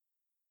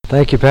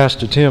Thank you,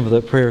 Pastor Tim, for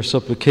that prayer of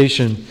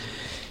supplication.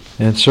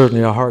 And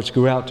certainly our hearts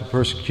go out to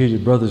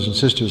persecuted brothers and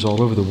sisters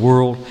all over the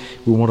world.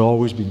 We want to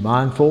always be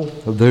mindful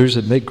of those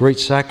that make great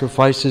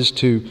sacrifices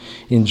to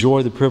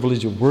enjoy the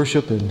privilege of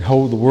worship and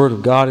hold the Word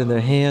of God in their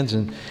hands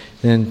and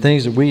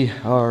things that we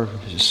are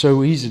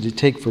so easy to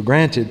take for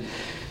granted.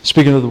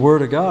 Speaking of the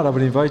Word of God, I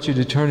would invite you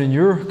to turn in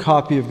your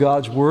copy of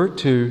God's Word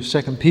to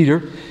 2 Peter.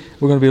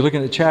 We're going to be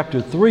looking at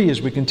chapter 3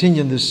 as we continue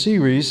in this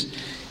series.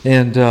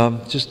 And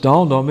just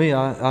dawned on me,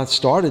 I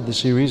started the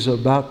series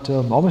about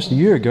almost a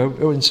year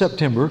ago, in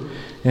September,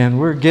 and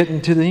we're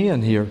getting to the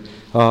end here.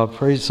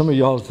 Praise! Some of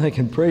y'all are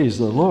thinking, praise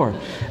the Lord.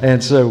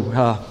 And so,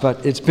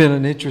 but it's been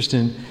an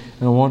interesting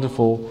and a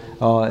wonderful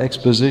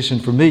exposition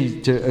for me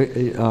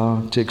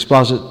to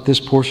exposit this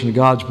portion of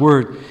God's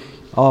Word.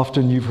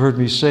 Often you've heard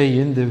me say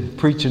in the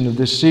preaching of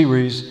this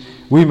series,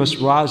 we must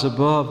rise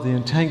above the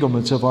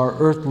entanglements of our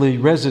earthly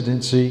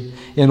residency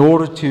in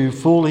order to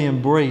fully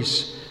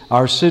embrace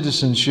our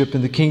citizenship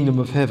in the kingdom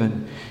of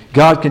heaven.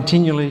 God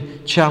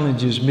continually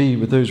challenges me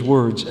with those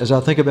words as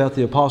I think about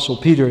the Apostle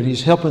Peter, and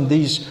he's helping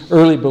these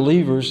early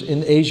believers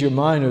in Asia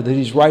Minor that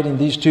he's writing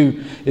these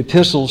two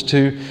epistles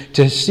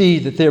to see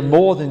that they're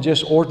more than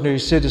just ordinary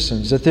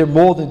citizens, that they're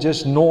more than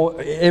just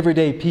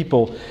everyday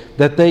people,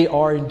 that they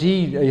are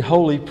indeed a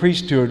holy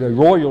priesthood, a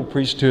royal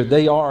priesthood.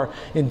 They are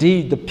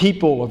indeed the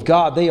people of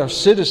God. They are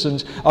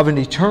citizens of an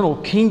eternal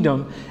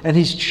kingdom, and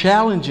he's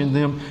challenging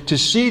them to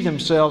see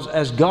themselves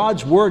as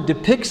God's Word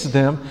depicts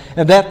them,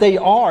 and that they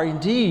are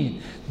indeed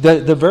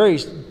the very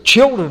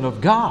children of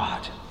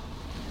God,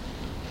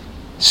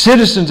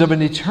 citizens of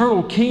an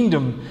eternal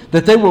kingdom,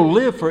 that they will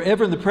live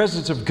forever in the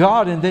presence of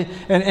God.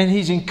 And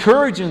he's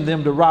encouraging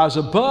them to rise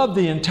above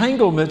the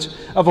entanglements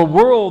of a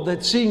world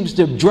that seems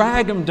to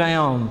drag them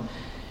down.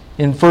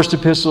 In first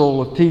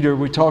epistle of Peter,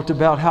 we talked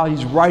about how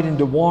he's writing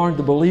to warn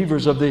the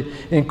believers of the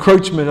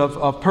encroachment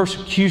of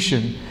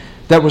persecution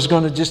that was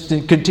going to just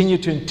continue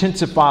to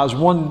intensify as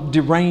one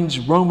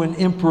deranged Roman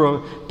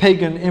emperor,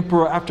 pagan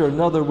emperor after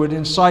another would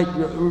incite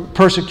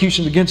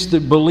persecution against the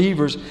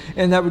believers,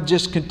 and that would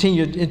just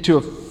continue into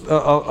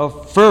a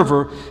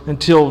fervor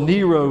until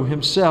Nero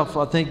himself,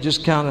 I think,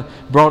 just kind of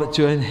brought it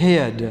to a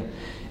head.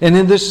 And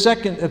in this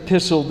second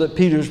epistle that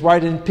Peter's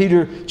writing,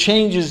 Peter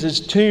changes his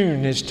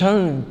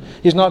tone.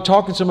 He's not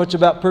talking so much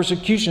about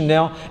persecution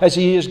now as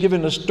he is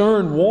giving a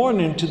stern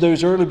warning to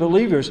those early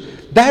believers.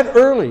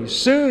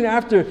 Soon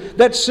after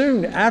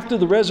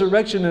the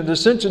resurrection and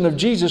ascension of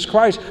Jesus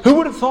Christ, who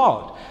would have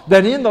thought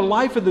that in the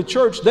life of the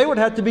church they would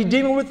have to be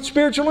dealing with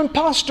spiritual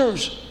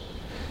imposters,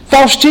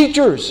 false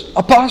teachers,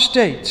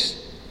 apostates?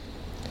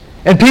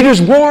 And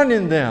Peter's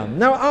warning them.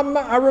 Now,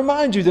 I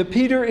remind you that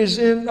Peter is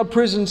in a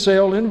prison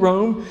cell in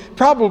Rome,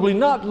 probably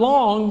not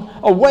long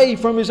away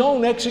from his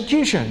own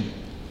execution.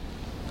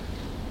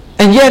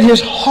 And yet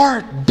his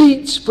heart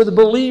beats for the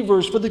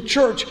believers, for the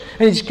church,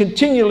 and he's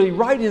continually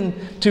writing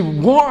to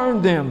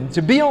warn them,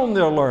 to be on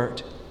the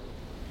alert.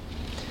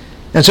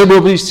 And so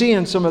we'll be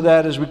seeing some of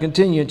that as we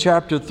continue in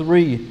chapter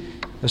 3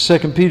 of 2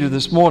 Peter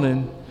this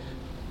morning.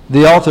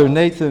 The author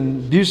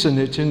Nathan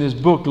Busenich, in his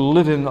book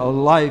Living a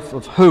Life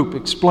of Hope,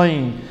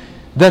 explained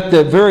that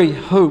the very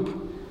hope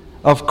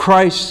of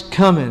Christ's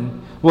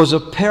coming was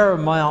of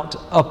paramount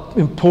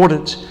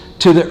importance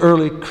to the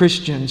early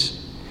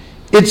Christians.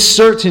 Its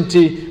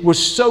certainty was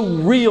so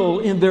real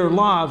in their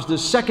lives. The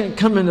second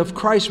coming of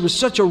Christ was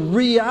such a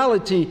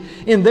reality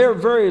in their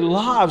very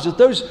lives that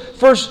those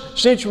first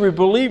century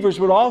believers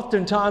would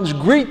oftentimes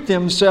greet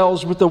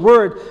themselves with the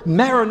word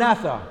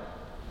Maranatha.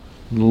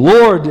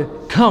 Lord,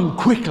 come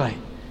quickly.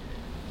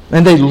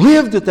 And they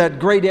lived at that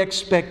great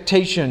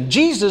expectation.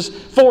 Jesus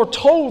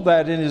foretold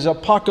that in his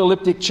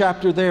apocalyptic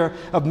chapter there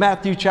of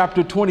Matthew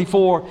chapter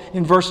 24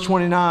 in verse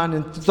 29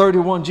 and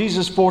 31.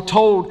 Jesus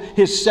foretold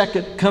his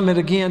second coming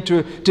again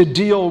to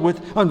deal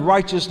with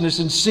unrighteousness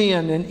and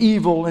sin and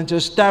evil and to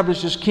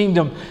establish his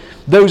kingdom.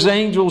 Those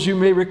angels, you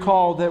may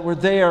recall, that were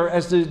there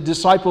as the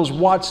disciples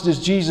watched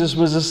as Jesus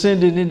was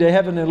ascending into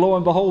heaven, and lo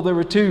and behold, there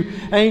were two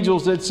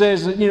angels that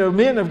says,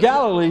 men of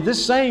Galilee,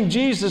 this same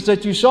Jesus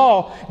that you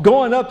saw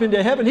going up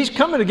into heaven, he's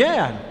coming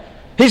again.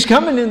 He's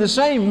coming in the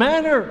same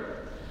manner.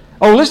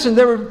 Oh, listen,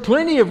 there were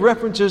plenty of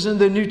references in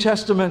the New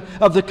Testament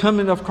of the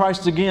coming of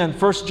Christ again.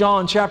 1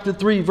 John chapter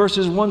 3,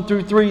 verses 1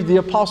 through 3, the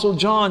Apostle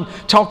John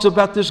talks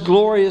about this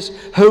glorious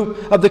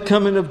hope of the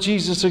coming of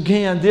Jesus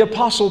again. The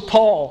Apostle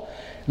Paul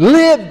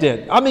lived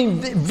it.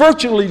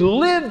 Virtually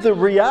lived the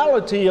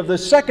reality of the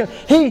second.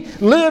 He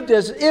lived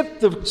as if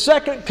the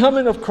second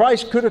coming of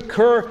Christ could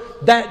occur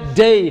that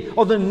day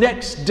or the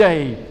next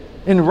day.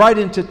 And right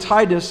into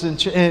Titus,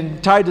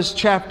 in Titus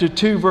chapter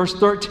 2, verse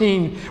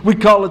 13, we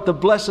call it the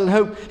blessed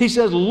hope. He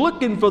says,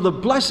 looking for the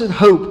blessed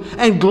hope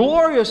and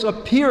glorious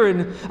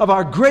appearing of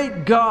our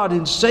great God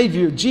and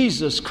Savior,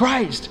 Jesus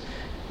Christ.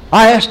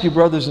 I ask you,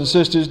 brothers and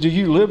sisters, do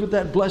you live with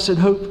that blessed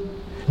hope?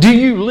 Do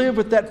you live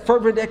with that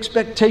fervent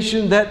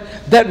expectation,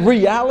 that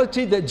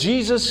reality that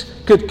Jesus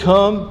could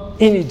come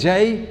any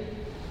day?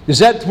 Is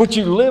that what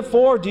you live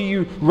for? Do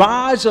you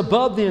rise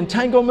above the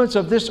entanglements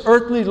of this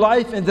earthly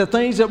life and the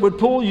things that would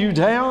pull you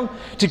down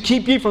to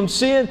keep you from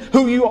seeing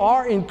who you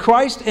are in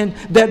Christ and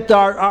that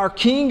our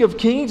King of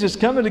Kings is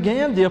coming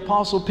again? The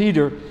Apostle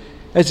Peter,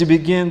 as he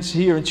begins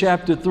here in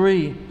chapter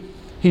 3,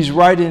 he's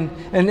writing,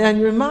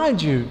 and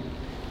remind you,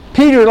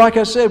 Peter, like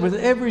I said, with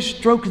every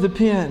stroke of the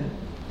pen,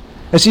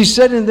 as he's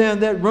sitting there in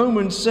that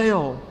Roman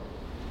cell,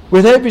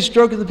 with every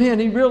stroke of the pen,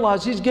 he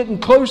realized he's getting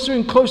closer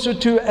and closer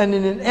to an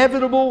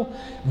inevitable,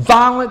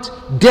 violent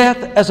death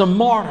as a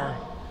martyr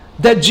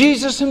that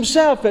Jesus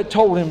himself had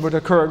told him would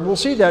occur. And we'll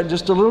see that in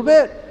just a little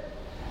bit.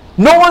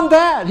 Knowing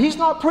that, he's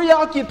not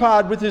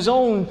preoccupied with his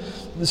own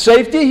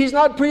safety. He's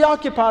not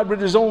preoccupied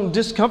with his own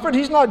discomfort.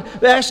 He's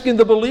not asking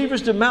the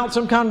believers to mount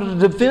some kind of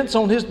defense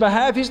on his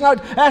behalf. He's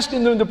not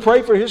asking them to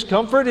pray for his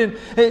comfort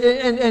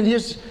and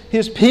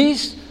his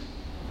peace.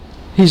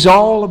 He's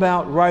all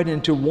about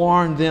writing to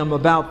warn them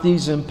about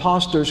these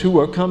impostors who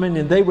are coming,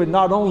 and they would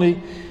not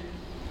only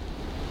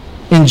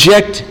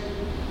inject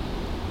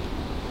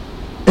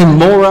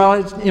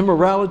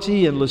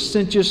immorality and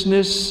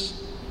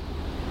licentiousness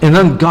and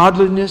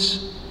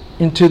ungodliness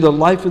into the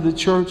life of the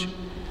church,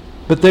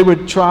 but they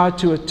would try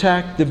to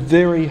attack the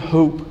very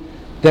hope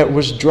that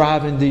was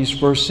driving these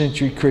first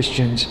century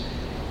Christians.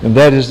 And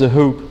that is the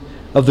hope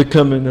of the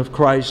coming of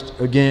Christ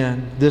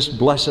again, this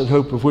blessed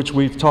hope of which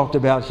we've talked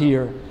about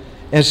here.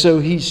 And so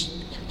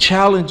he's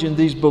challenging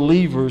these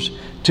believers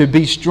to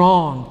be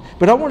strong.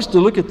 But I want us to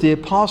look at the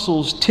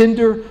apostle's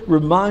tender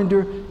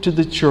reminder to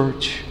the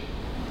church.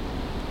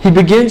 He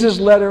begins his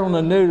letter on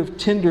a note of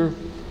tender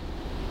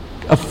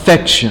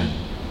affection.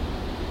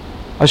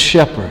 A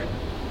shepherd.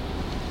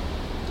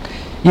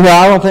 You know,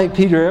 I don't think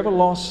Peter ever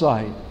lost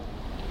sight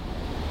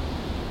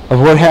of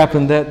what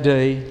happened that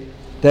day,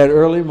 that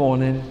early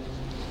morning,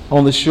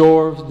 on the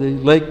shore of the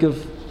lake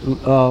of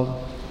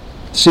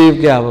Sea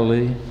of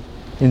Galilee,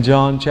 in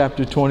John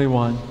chapter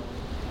 21,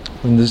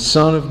 when the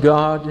Son of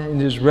God in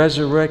His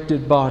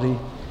resurrected body,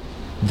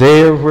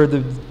 there where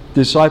the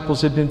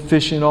disciples had been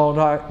fishing all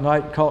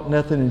night, caught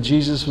nothing, and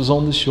Jesus was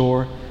on the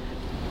shore,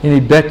 and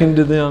He beckoned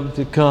to them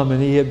to come, and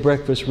He had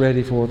breakfast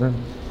ready for them.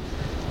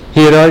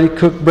 He had already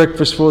cooked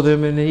breakfast for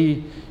them, and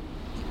He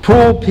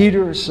pulled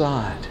Peter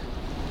aside.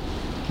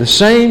 The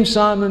same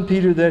Simon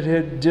Peter that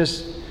had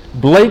just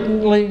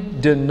blatantly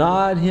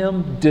denied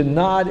Him,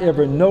 denied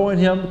ever knowing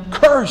Him,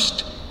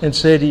 cursed and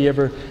said he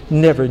ever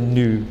never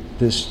knew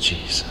this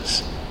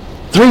Jesus.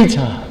 3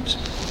 times.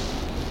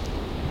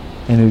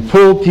 And He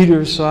pulled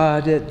Peter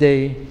aside that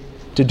day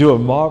to do a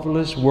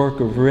marvelous work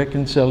of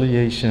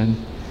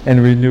reconciliation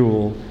and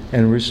renewal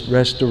and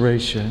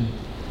restoration.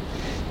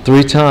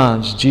 3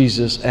 times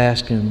Jesus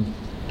asked him,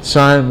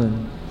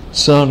 Simon,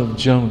 son of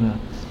Jonah,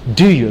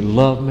 do you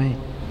love me?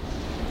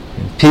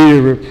 And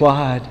Peter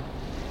replied,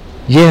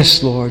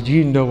 yes, Lord,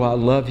 you know I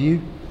love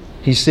you.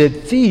 He said,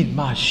 feed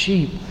my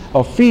sheep,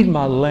 or feed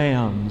my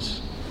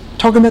lambs.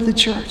 Talking about the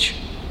church.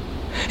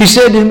 He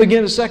said to him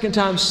again a second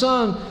time,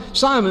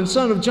 Simon,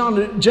 son of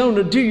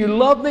Jonah, do you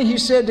love me? He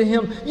said to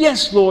him,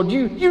 yes, Lord,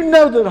 you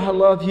know that I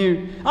love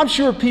you. I'm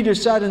sure Peter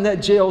sat in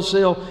that jail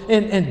cell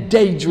and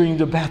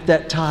daydreamed about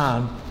that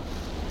time.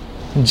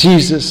 And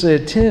Jesus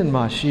said, tend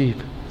my sheep.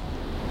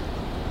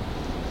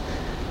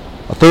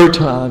 A 3rd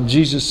time,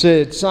 Jesus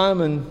said,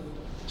 Simon,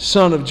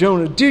 son of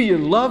Jonah, do you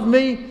love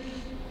me?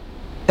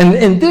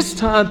 And this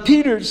time,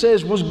 Peter, it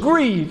says, was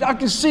grieved. I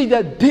can see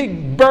that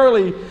big,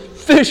 burly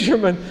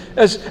fisherman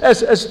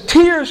as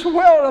tears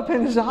welled up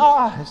in his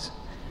eyes.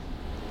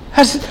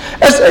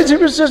 As he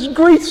was just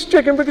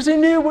grief-stricken because he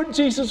knew what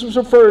Jesus was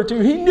referred to.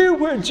 He knew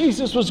where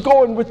Jesus was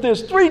going with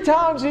this. 3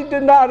 times he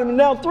denied Him. And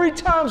now 3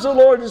 times the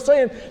Lord is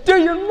saying,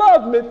 do you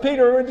love me,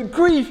 Peter? And the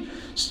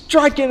grief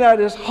striking at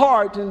his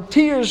heart and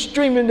tears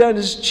streaming down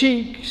his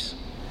cheeks.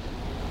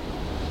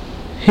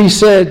 He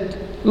said,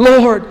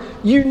 Lord,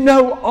 you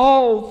know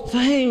all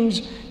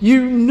things.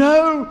 You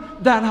know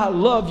that I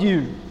love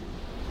you.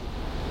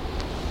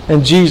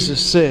 And Jesus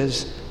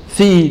says,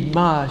 feed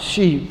my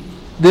sheep.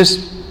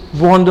 This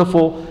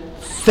wonderful,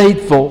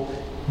 faithful,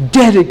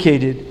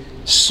 dedicated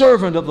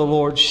servant of the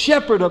Lord,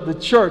 shepherd of the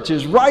church,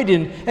 is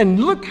writing.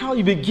 And look how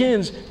he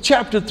begins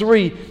chapter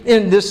 3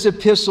 in this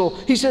epistle.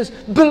 He says,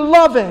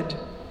 beloved,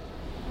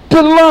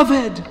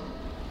 beloved.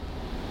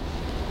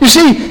 You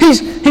see,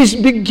 he's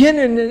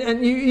beginning,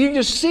 and you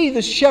just see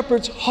the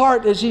shepherd's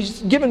heart as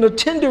he's giving a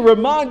tender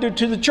reminder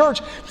to the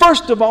church.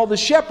 First of all, the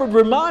shepherd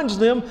reminds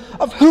them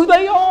of who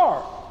they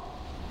are.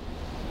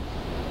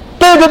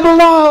 They're the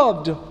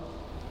beloved.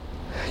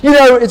 You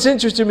know, it's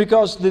interesting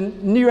because the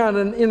New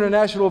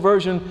International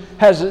Version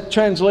has it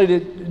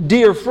translated,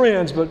 dear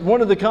friends, but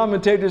one of the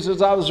commentators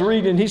as I was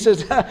reading, he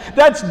says,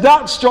 that's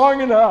not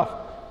strong enough.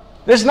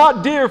 It's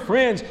not dear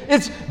friends,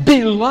 it's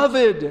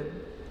beloved.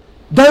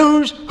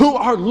 Those who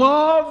are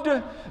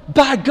loved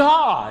by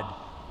God.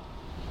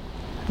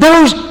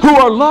 Those who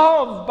are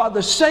loved by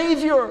the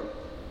Savior.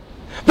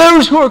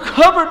 Those who are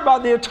covered by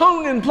the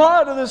atoning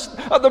blood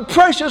of the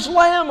precious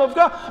Lamb of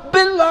God.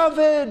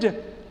 Beloved.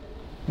 It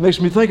makes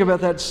me think about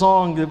that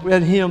song,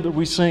 that hymn that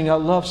we sing, I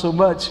love so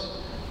much.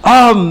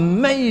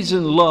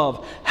 Amazing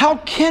love. How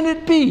can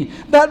it be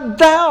that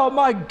thou,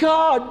 my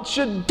God,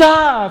 should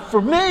die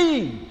for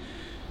me?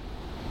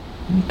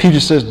 Peter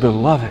says,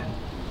 beloved,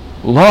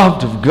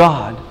 loved of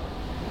God.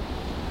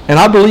 And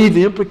I believe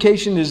the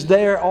implication is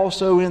there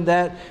also in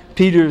that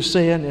Peter is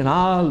saying, and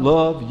I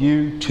love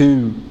you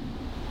too.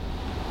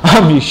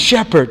 I'm your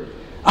shepherd.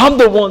 I'm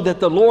the one that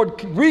the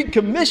Lord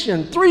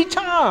recommissioned 3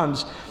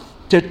 times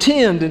to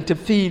tend and to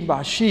feed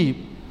my sheep.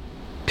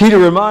 Peter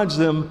reminds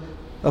them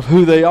of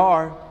who they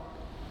are.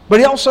 But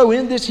he also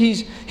in this,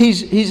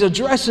 he's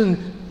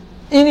addressing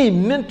any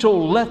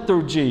mental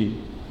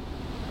lethargy.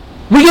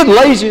 We get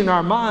lazy in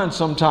our minds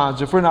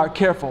sometimes if we're not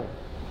careful.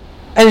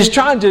 And he's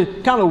trying to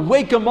kind of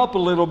wake them up a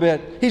little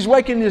bit. He's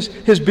waking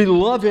his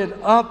beloved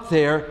up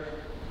there.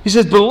 He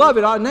says,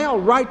 beloved, I now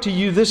write to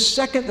you this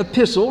second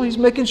epistle. He's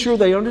making sure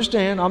they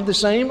understand I'm the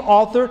same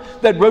author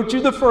that wrote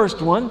you the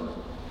first one.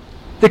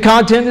 The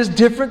content is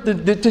different.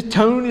 The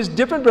tone is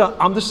different, but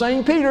I'm the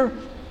same Peter.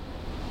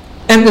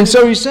 And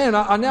so he's saying,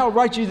 I now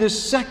write you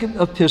this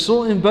second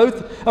epistle, in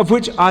both of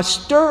which I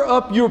stir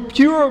up your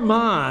pure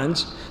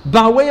minds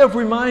by way of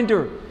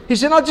reminder. He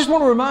said, I just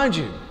want to remind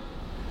you,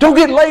 don't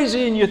get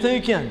lazy in your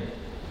thinking.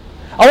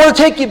 I want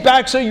to take you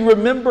back so you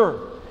remember.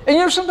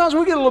 And sometimes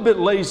we get a little bit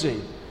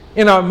lazy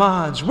in our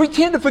minds. We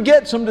tend to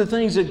forget some of the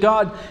things that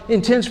God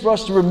intends for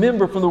us to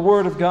remember from the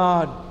Word of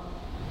God.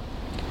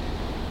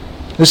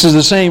 This is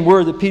the same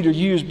word that Peter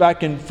used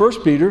back in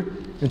 1 Peter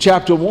in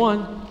chapter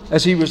 1.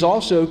 As he was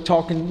also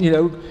talking,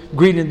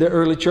 greeting the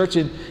early church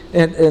and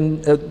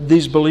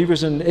these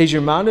believers in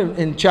Asia Minor.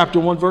 In chapter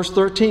 1, verse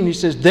 13, he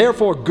says,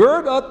 therefore,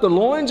 gird up the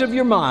loins of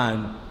your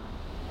mind.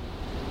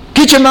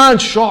 Get your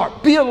mind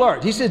sharp. Be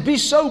alert. He says, be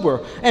sober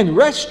and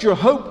rest your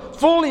hope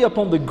fully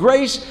upon the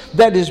grace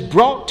that is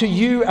brought to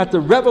you at the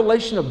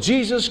revelation of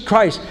Jesus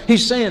Christ.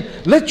 He's saying,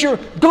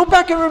 go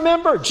back and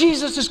remember,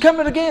 Jesus is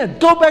coming again.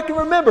 Go back and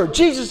remember,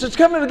 Jesus is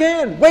coming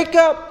again. Wake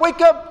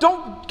up.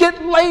 Don't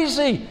get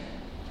lazy.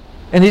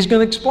 And he's going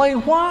to explain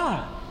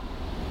why.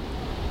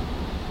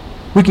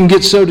 We can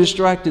get so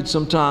distracted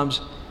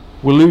sometimes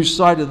we lose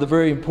sight of the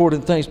very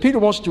important things. Peter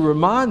wants to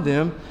remind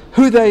them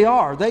who they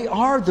are. They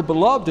are the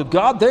beloved of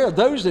God. They are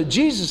those that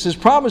Jesus has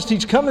promised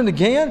He's coming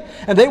again,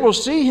 and they will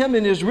see Him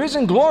in His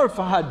risen,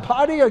 glorified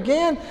body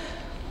again.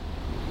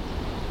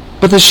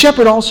 But the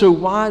shepherd also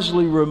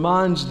wisely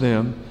reminds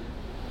them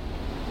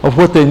of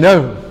what they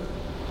know.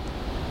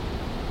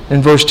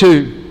 In verse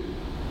 2,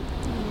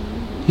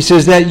 he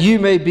says that you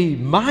may be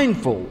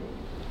mindful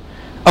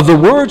of the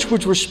words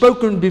which were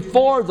spoken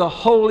before by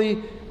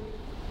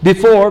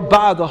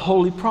the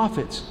holy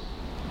prophets.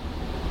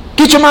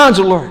 Get your minds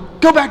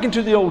alert. Go back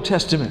into the Old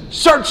Testament.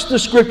 Search the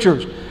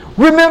Scriptures.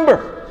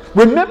 Remember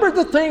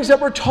the things that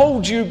were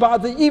told you by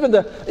even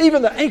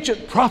the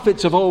ancient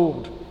prophets of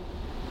old,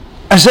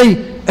 as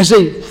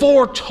they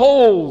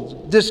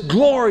foretold this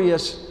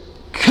glorious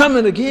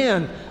coming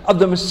again of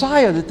the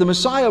Messiah, that the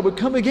Messiah would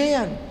come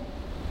again.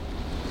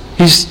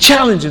 He's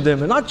challenging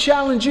them, and I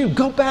challenge you,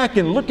 go back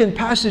and look in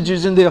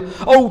passages in the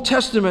Old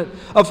Testament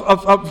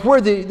of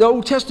where the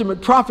Old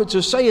Testament prophets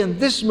are saying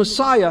this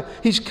Messiah,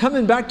 He's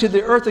coming back to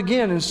the earth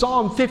again. In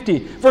Psalm 50,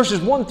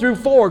 verses 1 through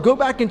 4, go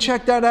back and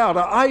check that out.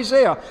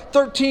 Isaiah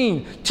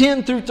 13,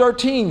 10 through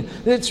 13,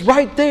 it's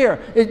right there.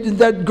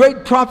 That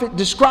great prophet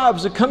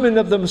describes the coming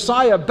of the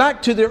Messiah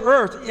back to the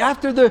earth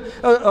after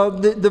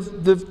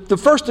the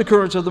first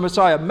occurrence of the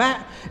Messiah.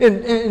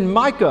 In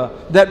Micah,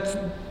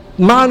 that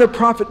minor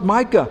prophet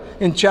Micah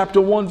in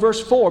chapter 1 verse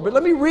 4. But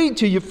let me read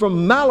to you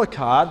from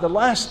Malachi, the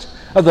last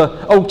of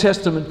the Old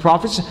Testament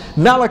prophets.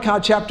 Malachi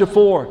chapter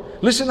 4.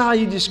 Listen how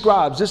he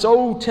describes this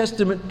Old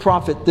Testament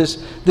prophet,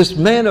 this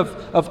man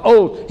of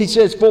old. He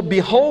says, for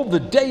behold, the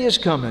day is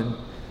coming,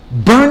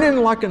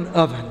 burning like an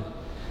oven,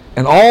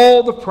 and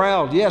all the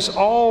proud, yes,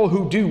 all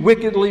who do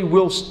wickedly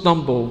will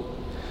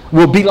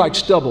be like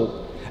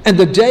stubble. And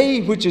the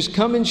day which is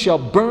coming shall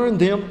burn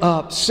them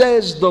up,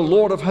 says the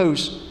Lord of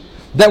hosts,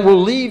 that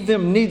will leave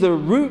them neither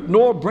root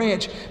nor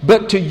branch.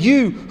 But to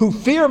you who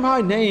fear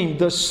my name,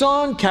 the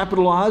Son,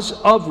 capitalized,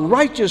 of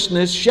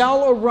righteousness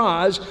shall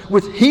arise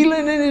with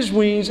healing in His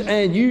wings,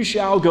 and you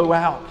shall go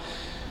out.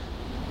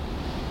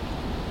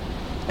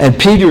 And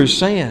Peter is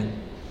saying,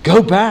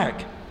 go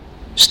back,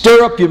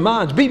 stir up your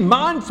minds, be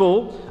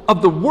mindful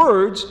of the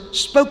words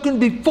spoken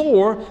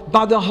before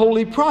by the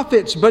holy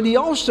prophets. But he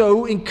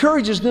also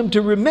encourages them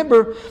to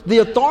remember the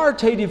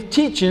authoritative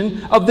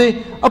teaching of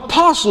the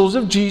apostles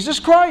of Jesus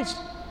Christ.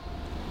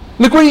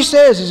 Look what he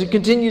says as he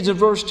continues in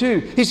verse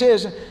 2. He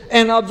says,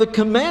 and of the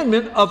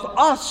commandment of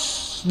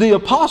us, the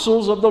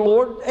apostles of the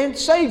Lord and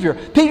Savior.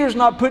 Peter's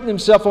not putting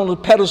himself on a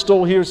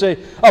pedestal here and say,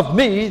 of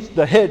me,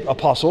 the head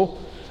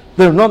apostle,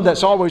 the one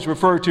that's always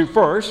referred to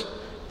first.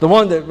 The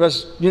one that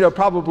was,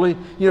 probably,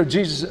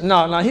 Jesus.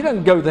 No, he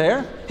doesn't go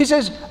there. He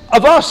says,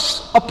 of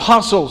us,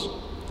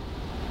 apostles.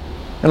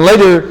 And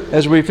later,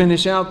 as we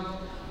finish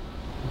out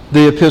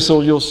the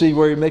epistle, you'll see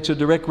where he makes a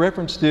direct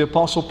reference to the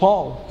Apostle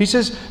Paul. He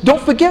says,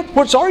 don't forget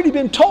what's already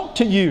been taught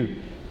to you.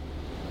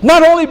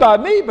 Not only by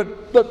me,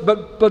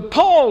 but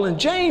Paul and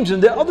James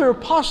and the other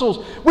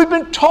apostles. We've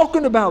been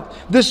talking about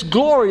this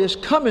glorious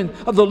coming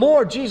of the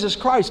Lord Jesus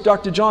Christ.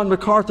 Dr. John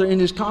MacArthur in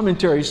his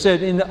commentary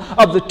said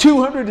of the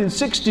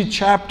 260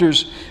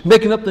 chapters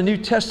making up the New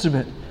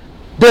Testament,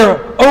 there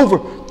are over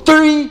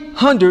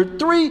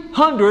 300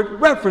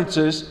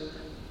 references.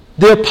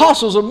 The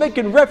apostles are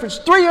making reference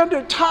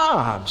 300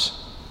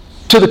 times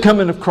to the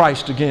coming of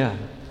Christ again.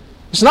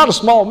 It's not a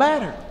small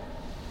matter.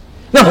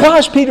 Now, why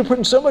is Peter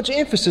putting so much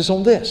emphasis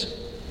on this?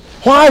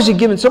 Why is he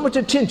giving so much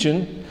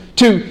attention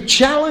to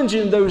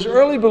challenging those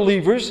early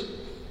believers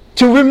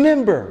to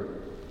remember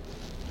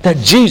that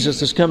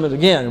Jesus is coming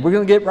again? We're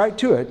going to get right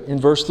to it in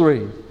verse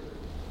 3.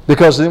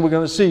 Because then we're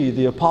going to see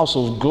the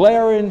apostles'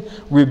 glaring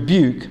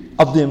rebuke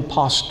of the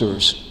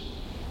impostors.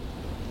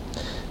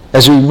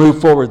 As we move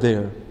forward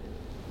there,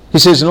 he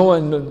says,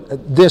 knowing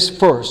this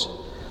first,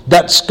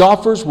 that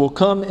scoffers will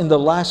come in the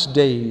last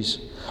days,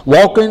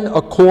 walking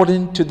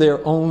according to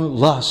their own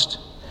lust,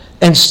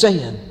 and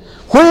saying,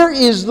 where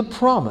is the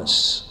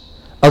promise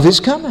of his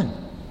coming?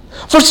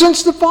 For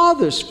since the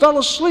fathers fell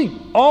asleep,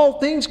 all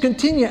things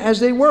continue as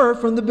they were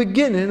from the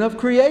beginning of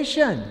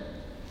creation.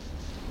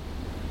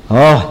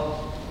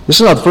 This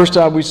is not the first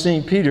time we've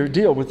seen Peter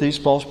deal with these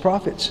false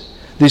prophets,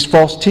 these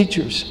false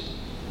teachers.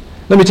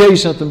 Let me tell you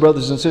something,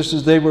 brothers and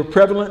sisters. They were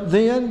prevalent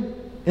then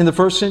in the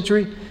first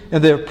century,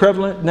 and they're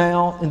prevalent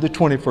now in the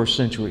 21st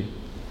century.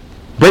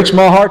 Breaks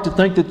my heart to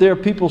think that there are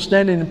people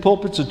standing in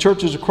pulpits of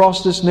churches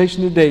across this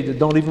nation today that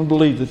don't even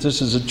believe that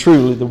this is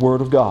truly the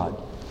Word of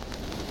God.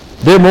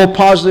 They're more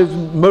positive,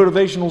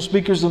 motivational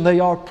speakers than they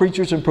are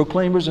preachers and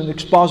proclaimers and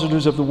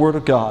expositors of the Word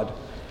of God.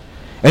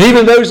 And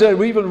even those that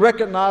we even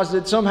recognize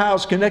that somehow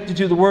is connected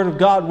to the Word of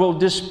God will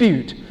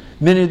dispute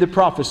many of the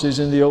prophecies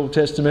in the Old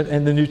Testament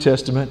and the New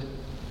Testament.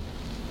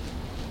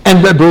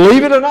 And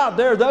believe it or not,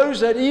 there are those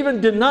that even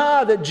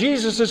deny that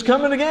Jesus is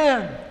coming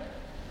again.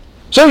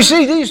 So you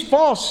see, these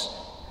false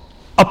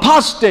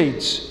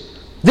apostates,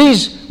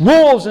 these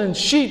wolves in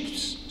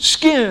sheep's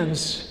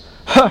skins,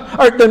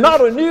 they're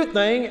not a new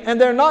thing and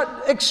they're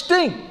not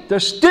extinct. They're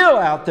still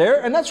out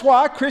there, and that's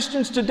why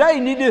Christians today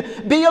need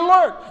to be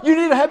alert. You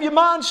need to have your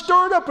mind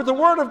stirred up with the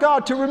Word of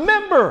God to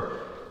remember,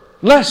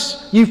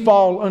 lest you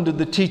fall under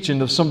the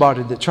teaching of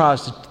somebody that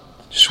tries to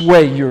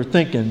sway your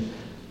thinking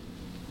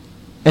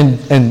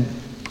and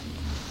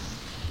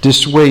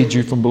dissuade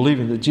you from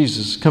believing that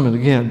Jesus is coming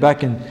again.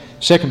 Back in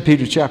 2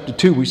 Peter chapter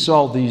 2, we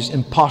saw these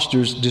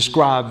impostors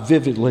described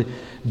vividly.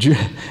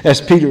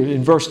 As Peter,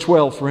 in verse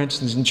 12, for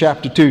instance, in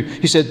chapter 2,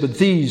 he said, but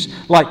these,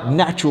 like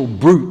natural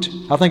brute.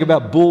 I think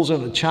about bulls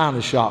in a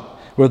china shop,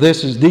 where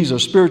these are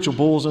spiritual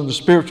bulls in the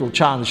spiritual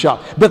china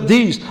shop. But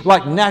these,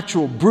 like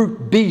natural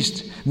brute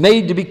beasts,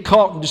 made to be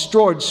caught and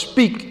destroyed,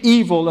 speak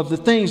evil of the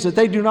things that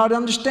they do not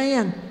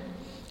understand,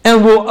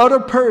 and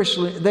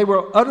they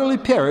will utterly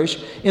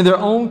perish in their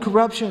own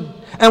corruption,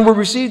 and will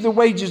receive the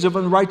wages of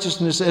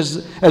unrighteousness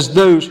as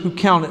those who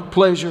count it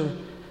pleasure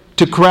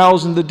to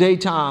carouse in the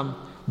daytime.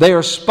 They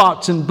are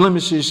spots and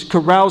blemishes,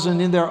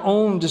 carousing in their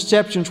own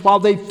deceptions while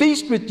they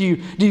feast with you.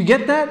 Do you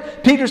get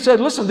that? Peter said,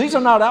 listen, these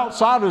are not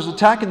outsiders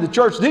attacking the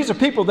church. These are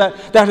people that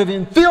have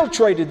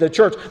infiltrated the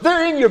church.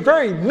 They're in your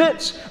very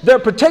midst. They're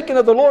partaking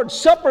of the Lord's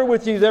Supper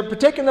with you. They're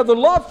partaking of the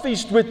love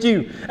feast with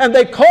you. And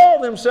they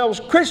call themselves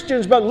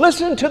Christians, but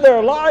listen to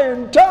their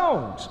lying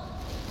tongues.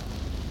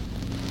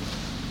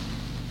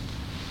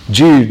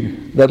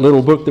 Jude, that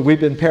little book that we've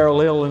been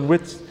paralleling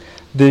with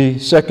the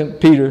second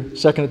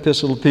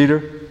epistle of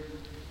Peter,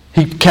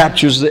 he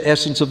captures the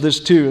essence of this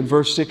too. In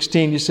verse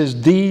 16, he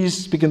says,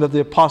 these, speaking of the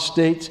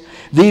apostates,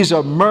 these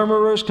are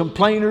murmurers,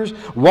 complainers,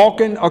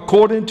 walking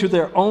according to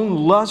their own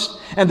lust,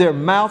 and their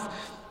mouth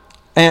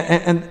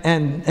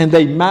and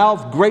they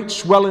mouth great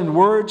swelling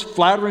words,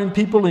 flattering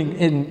people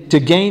to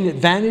gain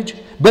advantage.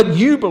 But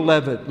you,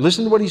 beloved,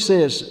 listen to what he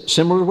says,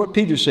 similar to what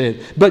Peter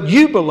said. But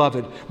you,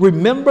 beloved,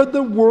 remember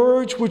the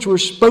words which were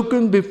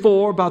spoken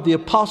before by the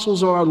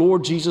apostles of our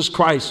Lord Jesus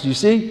Christ. You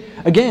see?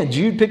 Again,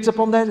 Jude picks up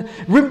on that.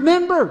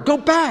 Remember, go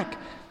back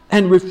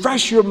and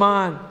refresh your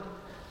mind.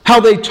 How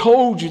they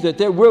told you that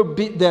there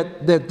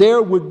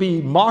would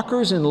be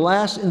mockers in the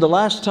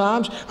last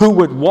times who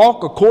would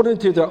walk according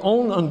to their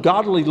own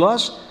ungodly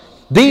lusts.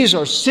 These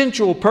are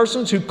sensual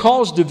persons who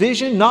cause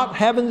division, not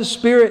having the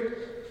Spirit.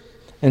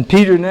 And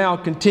Peter now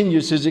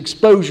continues his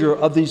exposure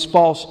of these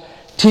false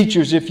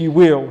teachers, if you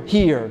will,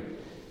 here,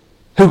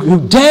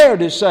 who dare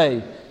to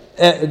say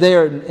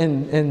there,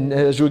 and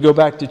as we go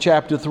back to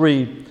chapter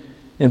 3,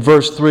 in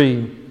verse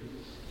 3,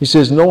 he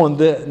says, knowing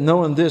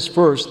this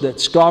first, that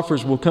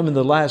scoffers will come in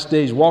the last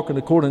days, walking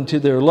according to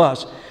their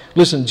lust.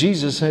 Listen,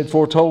 Jesus had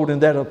foretold in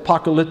that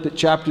apocalyptic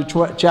chapter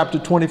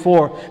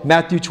 24,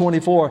 Matthew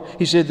 24,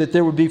 he said that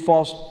there would be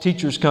false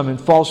teachers coming,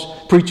 false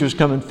preachers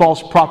coming,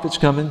 false prophets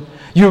coming.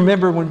 You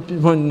remember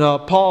when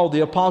Paul the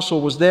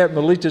apostle was there at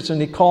Miletus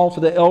and he called for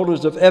the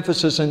elders of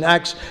Ephesus in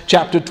Acts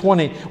chapter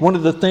 20. One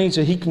of the things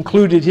that he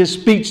concluded his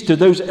speech to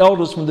those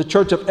elders from the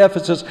church of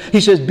Ephesus,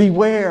 he says,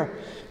 beware,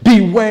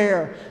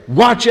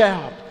 watch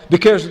out.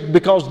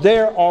 Because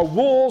there are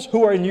wolves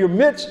who are in your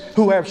midst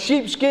who have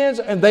sheepskins,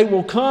 and they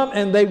will come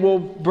and they will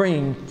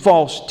bring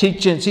false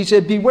teachings. He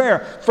said,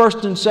 beware.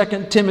 1 and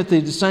 2 Timothy,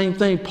 the same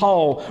thing.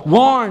 Paul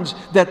warns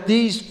that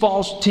these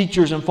false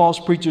teachers and false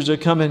preachers are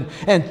coming.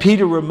 And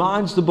Peter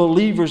reminds the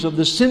believers of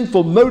the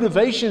sinful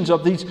motivations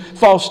of these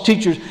false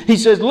teachers. He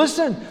says,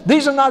 listen,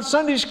 these are not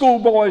Sunday school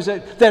boys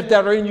that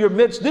are in your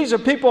midst. These are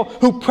people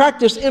who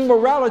practice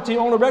immorality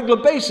on a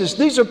regular basis.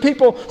 These are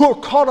people who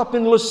are caught up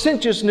in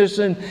licentiousness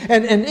and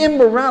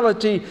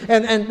immorality,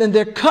 and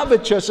they're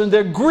covetous and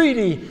they're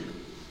greedy.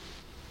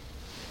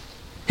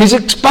 He's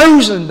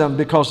exposing them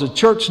because the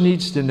church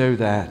needs to know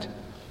that.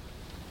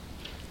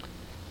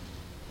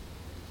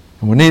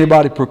 And when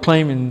anybody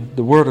proclaiming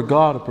the Word of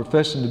God or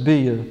professing to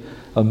be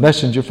a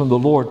messenger from the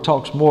Lord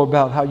talks more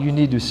about how you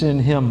need to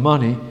send him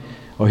money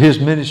or his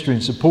ministry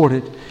and support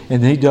it,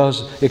 and he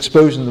does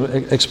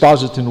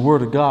expositing the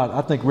Word of God,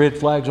 I think red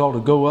flags ought to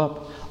go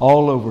up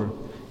all over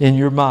in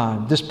your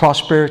mind. This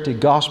prosperity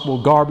gospel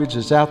garbage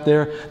that's out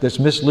there that's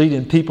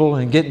misleading people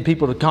and getting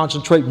people to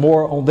concentrate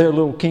more on their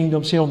little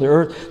kingdoms here on the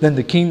earth than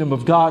the kingdom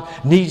of God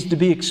needs to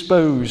be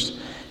exposed.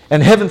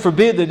 And heaven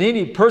forbid that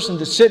any person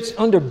that sits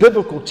under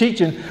biblical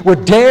teaching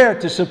would dare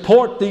to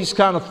support these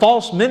kind of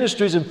false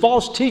ministries and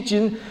false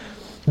teaching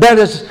that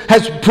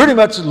has pretty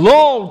much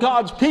lulled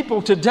God's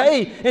people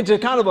today into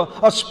kind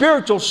of a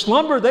spiritual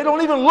slumber. They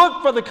don't even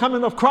look for the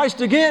coming of Christ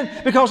again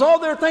because all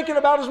they're thinking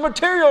about is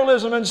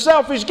materialism and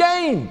selfish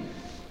gain.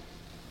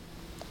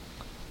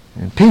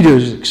 And Peter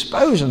is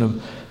exposing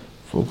them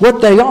for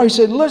what they are. He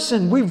said,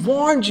 listen, we've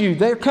warned you.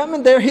 They're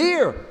coming. They're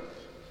here.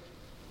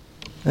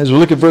 As we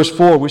look at verse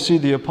 4, we see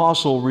the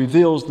apostle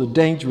reveals the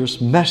dangerous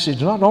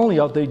message. Not only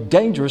are they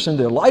dangerous in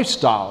their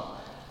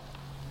lifestyle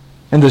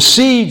and the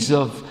seeds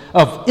of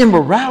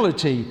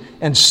immorality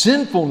and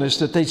sinfulness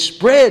that they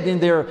spread in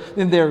their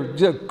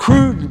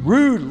crude,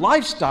 rude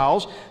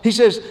lifestyles. He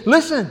says,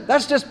 listen,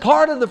 that's just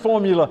part of the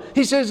formula.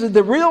 He says that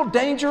the real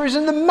danger is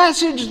in the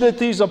message that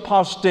these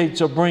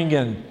apostates are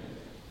bringing.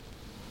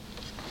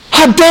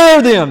 How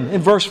dare them,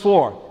 in verse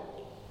 4,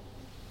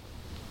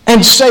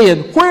 and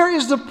saying, where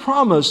is the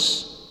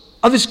promise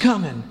of his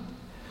coming?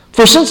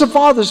 For since the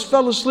fathers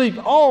fell asleep,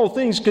 all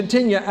things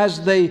continue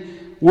as they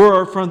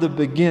were from the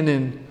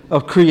beginning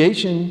of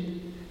creation.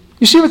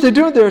 You see what they're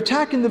doing? They're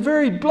attacking the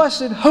very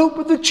blessed hope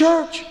of the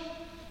church.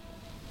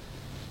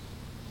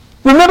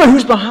 Remember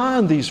who's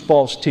behind these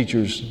false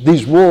teachers,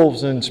 these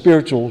wolves in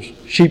spiritual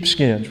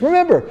sheepskins.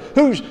 Remember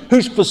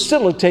who's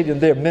facilitating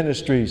their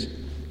ministries.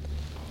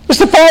 It's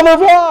the father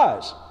of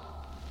lies,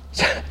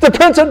 the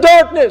prince of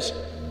darkness.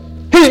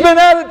 He's been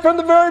at it from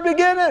the very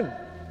beginning.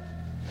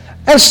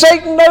 And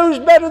Satan knows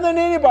better than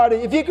anybody.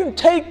 If you can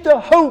take the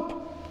hope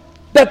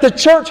that the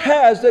church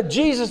has, that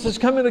Jesus is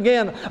coming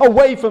again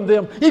away from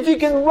them, if you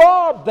can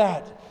rob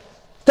that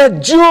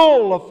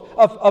jewel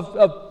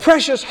of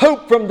precious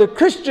hope from the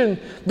Christian,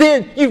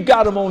 then you've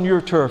got them on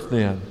your turf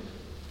then.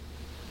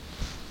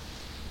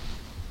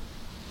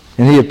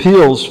 And he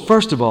appeals,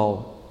 first of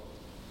all,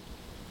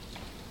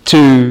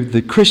 to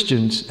the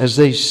Christians as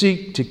they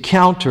seek to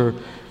counter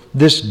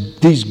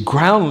these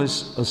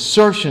groundless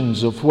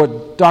assertions of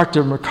what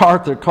Dr.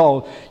 MacArthur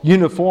called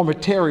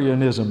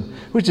uniformitarianism,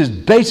 which is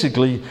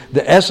basically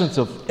the essence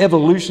of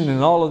evolution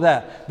and all of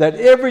that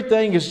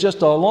everything is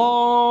just a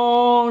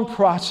long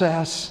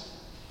process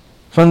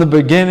from the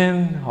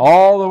beginning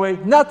all the way.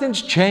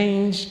 Nothing's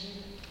changed.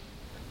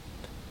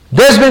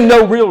 There's been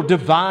no real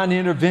divine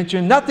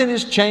intervention. Nothing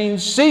has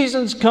changed.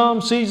 Seasons come,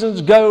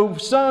 seasons go,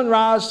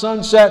 sunrise,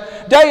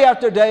 sunset, day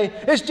after day.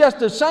 It's just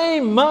the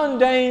same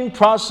mundane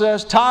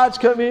process. Tides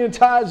come in,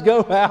 tides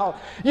go out.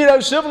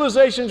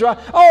 Civilizations rise.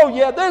 Oh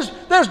yeah,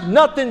 there's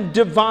nothing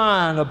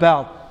divine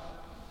about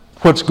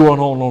what's going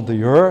on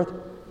the earth.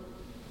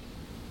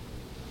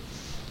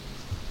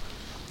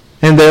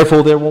 And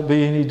therefore there won't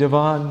be any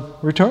divine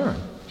return.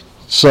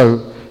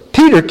 So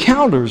Peter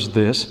counters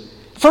this,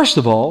 first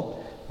of all,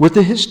 with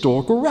the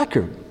historical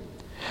record.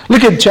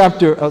 Look at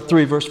chapter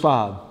 3, verse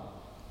 5.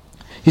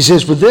 He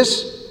says, for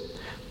this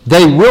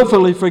they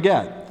willfully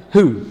forget.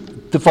 Who?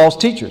 The false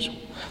teachers.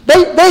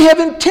 They have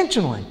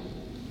intentionally,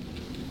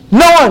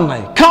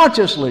 knowingly,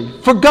 consciously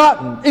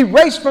forgotten,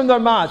 erased from their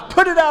minds,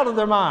 put it out of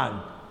their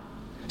mind.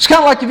 It's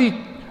kind of like if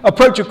you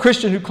approach a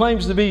Christian who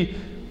claims to be,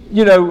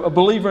 a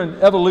believer in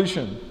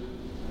evolution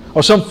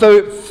or some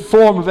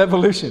form of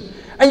evolution.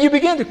 And you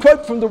begin to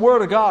quote from the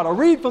Word of God or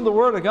read from the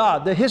Word of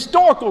God, the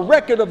historical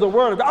record of the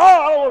Word of God.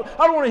 Oh,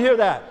 I don't want to hear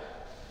that.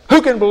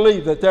 Who can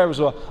believe that there was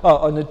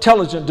an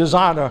intelligent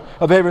designer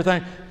of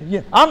everything?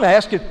 I'm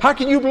asking, how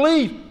can you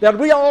believe that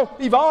we all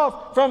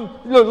evolved from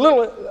a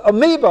little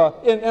amoeba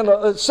in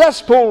a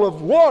cesspool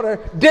of water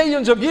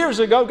billions of years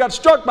ago, got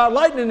struck by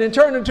lightning and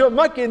turned into a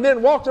monkey and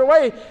then walked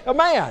away a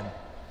man?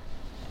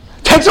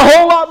 It takes a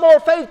whole lot more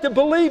faith to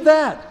believe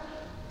that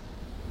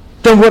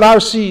than what I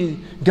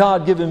see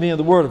God giving me in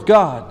the Word of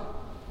God.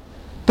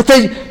 But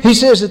he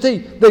says that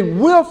they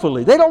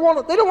willfully, they don't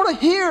want to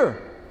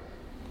hear.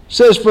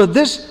 Says, for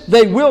this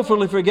they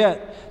willfully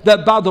forget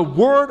that by the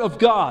Word of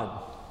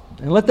God,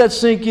 and let that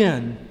sink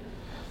in,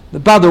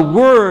 that by the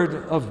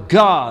word of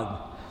God,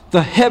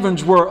 the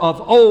heavens were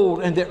of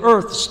old, and the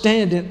earth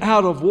standing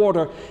out of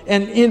water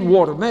and in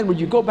water. Man, when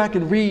you go back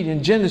and read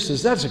in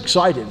Genesis, that's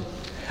exciting.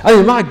 I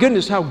mean, my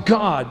goodness, how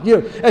God,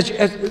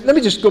 let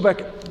me just go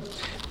back.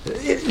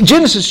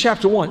 Genesis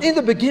chapter 1. In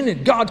the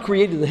beginning, God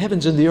created the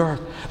heavens and the earth.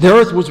 The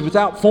earth was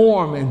without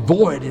form and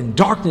void, and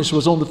darkness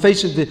was on the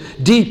face of the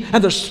deep,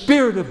 and the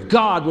Spirit of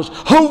God was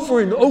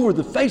hovering over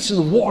the face of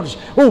the waters.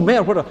 Oh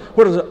man, what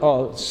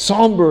a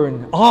somber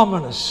and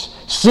ominous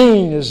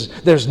scene is.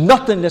 There's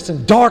nothingness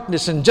and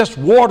darkness and just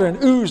water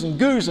and ooze and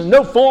goose and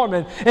no form,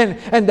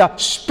 and the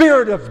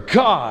Spirit of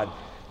God,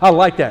 I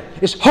like that.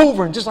 It's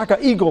hovering just like an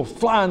eagle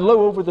flying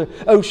low over the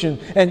ocean.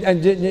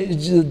 And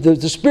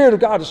the Spirit of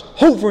God is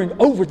hovering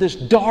over this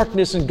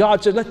darkness. And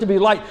God said, let there be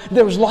light.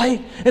 There was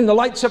light, and the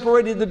light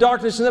separated the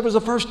darkness, and that was the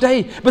first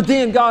day. But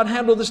then God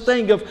handled this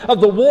thing of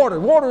the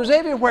water. Water is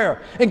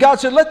everywhere. And God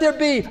said, let there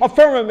be a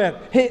firmament,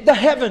 the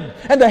heaven.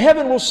 And the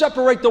heaven will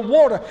separate the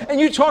water. And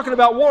you're talking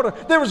about water.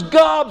 There was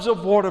gobs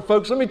of water,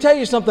 folks. Let me tell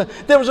you something.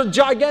 There was a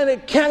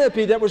gigantic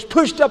canopy that was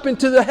pushed up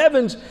into the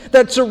heavens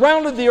that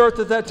surrounded the earth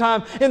at that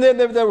time. And then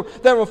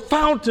there were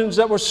fountains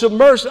that were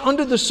submerged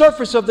under the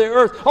surface of the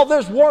earth. Oh,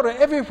 there's water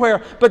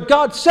everywhere, but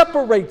God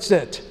separates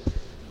it.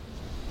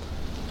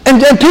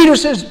 And Peter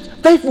says,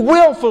 they've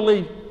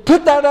willfully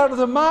put that out of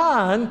their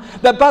mind,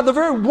 that by the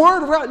very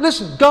word of God,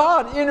 listen,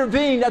 God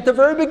intervened at the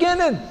very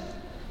beginning.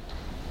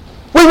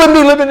 We wouldn't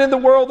be living in the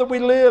world that we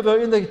live, or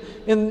in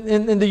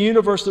the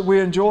universe that we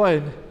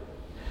enjoyed,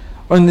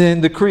 and then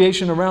the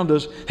creation around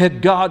us,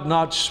 had God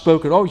not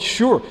spoken. Oh,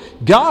 sure,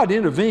 God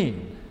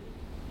intervened.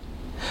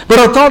 But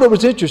I thought it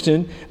was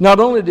interesting, not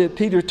only did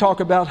Peter talk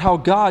about how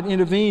God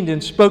intervened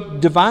and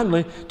spoke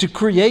divinely to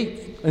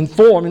create and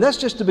form, and that's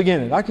just the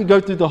beginning. I could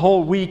go through the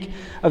whole week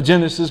of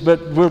Genesis,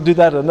 but we'll do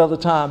that another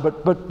time.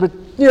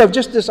 But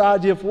just this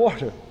idea of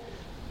water.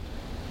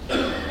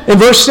 In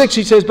verse 6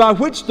 he says, by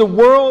which the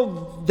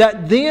world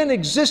that then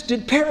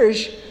existed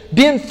perished,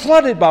 being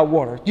flooded by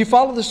water. Do you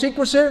follow the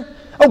sequence there?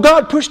 Oh,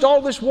 God pushed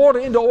all this water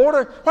into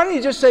order. Why didn't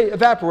he just say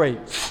evaporate?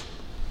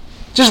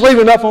 Just leave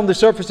enough on the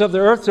surface of the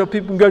earth so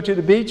people can go to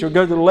the beach or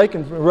go to the lake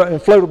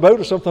and float a boat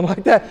or something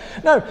like that.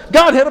 No,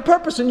 God had a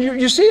purpose, and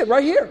you see it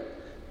right here.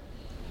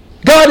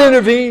 God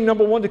intervened,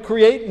 number one, to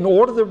create and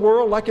order the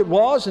world like it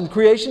was in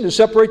creation, to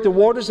separate the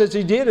waters as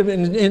he did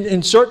and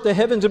insert the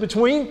heavens in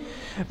between.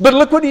 But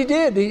look what he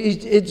did.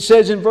 It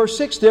says in verse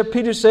 6 there,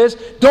 Peter says,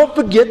 don't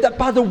forget that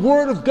by the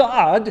word of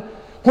God,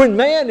 when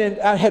man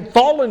had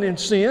fallen in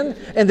sin,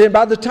 and then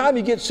by the time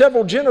you get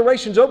several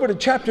generations over to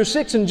chapter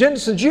 6 in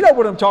Genesis, you know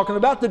what I'm talking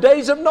about, the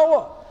days of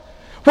Noah,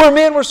 where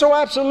men were so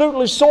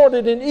absolutely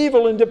sordid and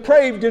evil and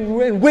depraved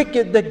and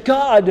wicked that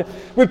God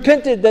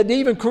repented, that he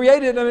even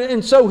created,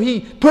 and so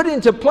he put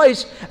into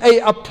place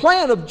a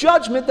plan of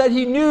judgment that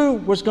he knew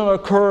was going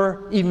to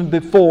occur even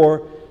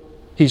before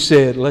he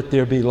said, let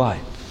there be light.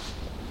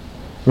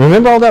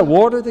 Remember all that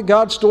water that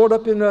God stored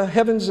up in the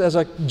heavens as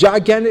a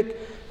gigantic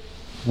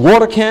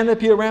water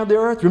canopy around the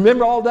earth?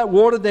 Remember all that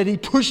water that he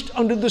pushed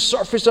under the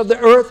surface of the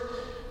earth?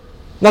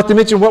 Not to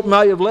mention what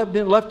might have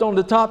been left on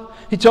the top.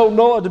 He told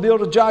Noah to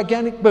build a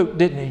gigantic boat,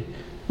 didn't he?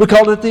 We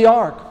called it the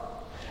ark.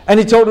 And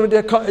he told him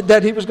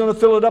that he was going to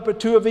fill it up with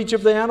 2 of each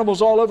of the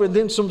animals all over, and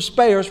then some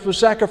spares for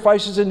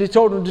sacrifices. And he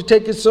told him to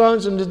take his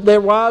sons and their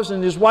wives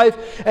and his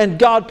wife, and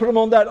God put them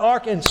on that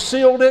ark and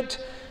sealed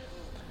it.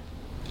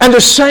 And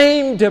the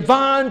same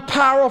divine,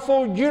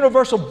 powerful,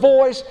 universal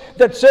voice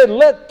that said,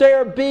 let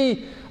there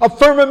be a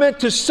firmament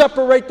to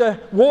separate the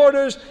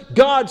waters,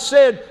 God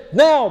said,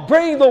 now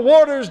bring the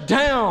waters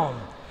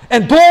down.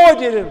 And boy,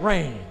 did it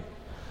rain.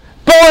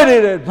 Boy,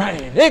 did it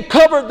rain. It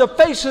covered the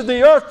face of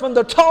the earth from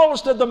the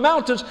tallest of the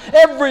mountains,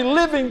 every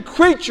living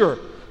creature,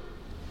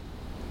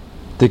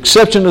 the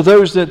exception of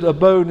those that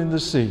abode in the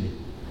sea.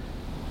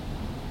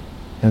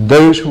 And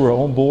those who were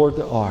on board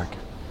the ark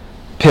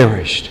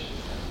perished.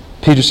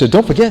 Peter said,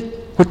 don't forget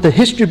what the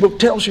history book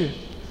tells you.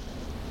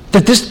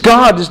 That this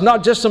God is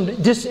not just some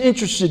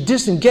disinterested,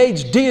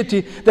 disengaged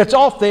deity that's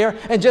off there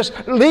and just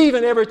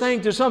leaving everything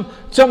to some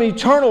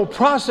eternal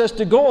process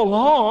to go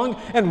along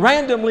and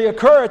randomly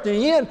occur at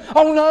the end.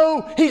 Oh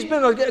no, he's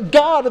been a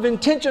God of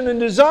intention and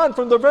design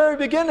from the very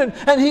beginning,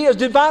 and he has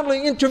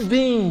divinely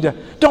intervened.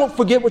 Don't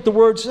forget what the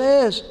word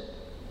says.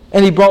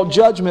 And he brought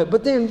judgment.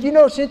 But then,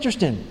 it's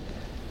interesting.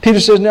 Peter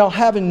says, now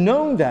having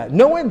knowing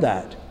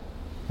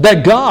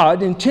that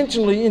God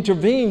intentionally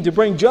intervened to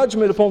bring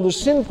judgment upon the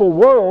sinful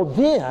world,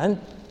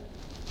 then,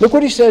 look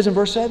what he says in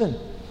verse 7.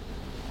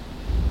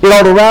 It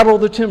ought to rattle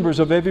the timbers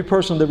of every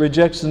person that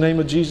rejects the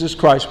name of Jesus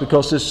Christ,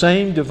 because this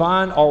same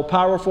divine,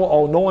 all-powerful,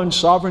 all-knowing,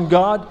 sovereign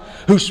God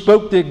who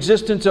spoke the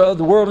existence of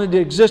the world into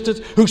existence,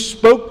 who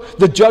spoke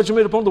the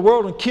judgment upon the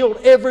world and killed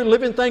every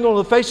living thing on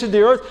the face of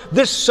the earth,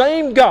 this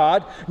same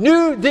God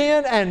knew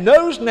then and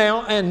knows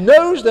now and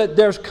knows that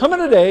there's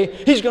coming a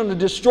day He's going to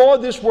destroy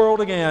this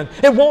world again.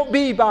 It won't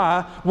be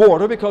by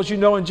water, because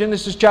in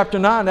Genesis chapter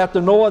 9,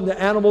 after Noah and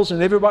the animals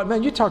and everybody,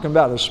 man, you're talking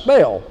about a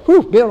spell.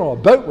 Whew, been on a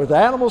boat with the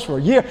animals for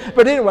a year.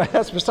 But anyway,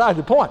 that's beside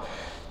the point.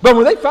 But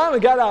when they finally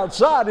got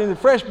outside in the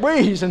fresh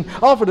breeze and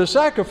offered a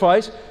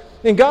sacrifice,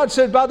 and God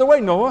said, by the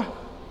way, Noah,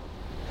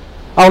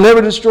 I'll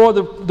never destroy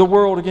the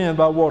world again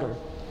by water.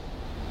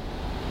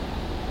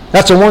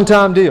 That's a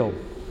one-time deal.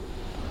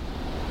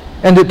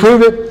 And to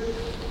prove it,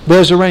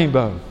 there's a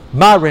rainbow.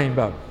 My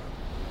rainbow.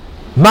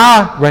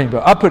 My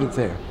rainbow. I put it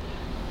there.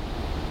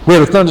 We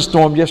had a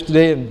thunderstorm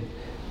yesterday, and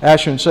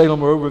Asher and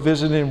Salem were over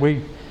visiting, and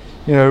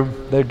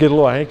they get a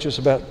little anxious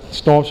about the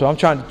storm, so I'm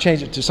trying to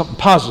change it to something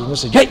positive. And I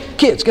said, hey,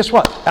 kids, guess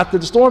what? After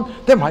the storm,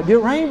 there might be a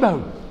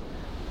rainbow.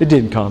 It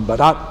didn't come,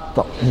 but I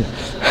thought,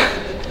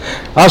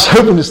 I was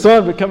hoping the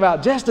storm would come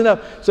out just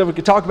enough so we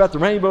could talk about the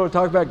rainbow and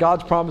talk about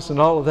God's promise and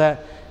all of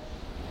that.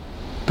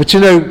 But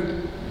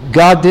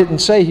God didn't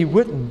say He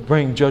wouldn't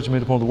bring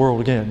judgment upon the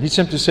world again. He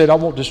simply said, I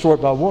won't destroy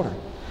it by water.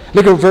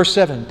 Look at verse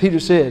 7. Peter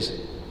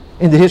says,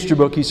 in the history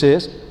book, he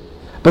says,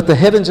 but the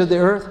heavens and the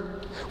earth,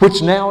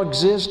 which now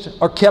exist,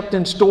 are kept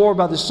in store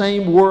by the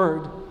same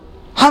word.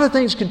 How do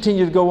things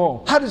continue to go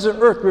on? How does the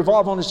earth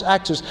revolve on its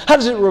axis? How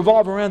does it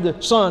revolve around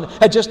the sun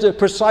at just a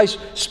precise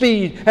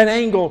speed and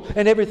angle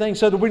and everything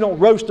so that we don't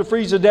roast or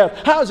freeze to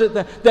death? How is it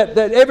that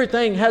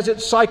everything has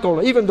its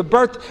cycle, even the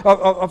birth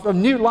of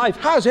new life?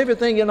 How is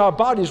everything in our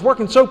bodies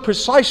working so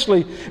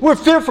precisely? We're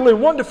fearfully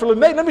and wonderfully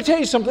made. Let me tell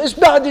you something. It's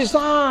by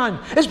design.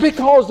 It's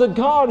because the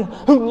God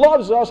who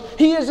loves us,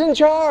 He is in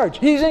charge.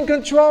 He's in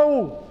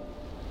control.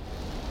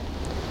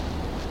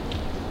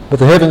 But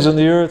the heavens and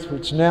the earth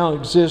which now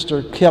exist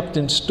are kept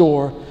in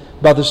store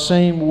by the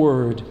same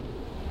word,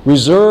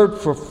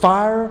 reserved for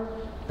fire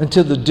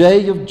until the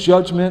day of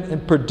judgment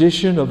and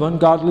perdition of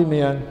ungodly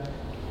men.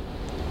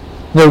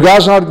 No,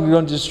 God's not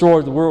going to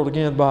destroy the world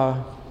again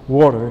by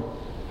water.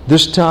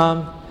 This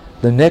time,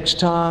 the next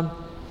time,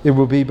 it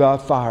will be by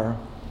fire.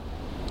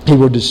 He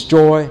will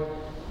destroy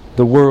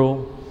the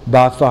world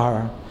by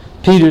fire.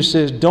 Peter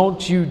says,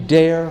 don't you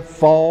dare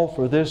fall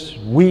for this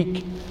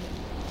weak,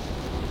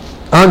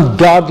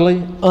 ungodly,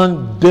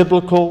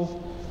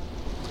 unbiblical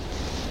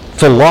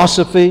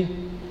philosophy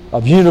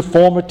of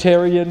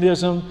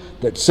uniformitarianism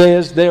that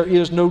says there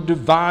is no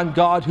divine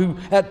God who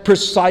at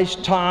precise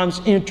times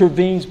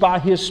intervenes by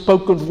His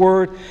spoken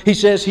word. He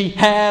says He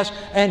has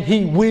and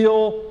He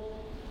will.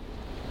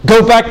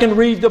 Go back and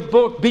read the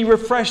book. Be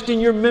refreshed in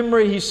your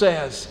memory, he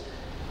says.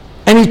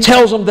 And he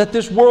tells them that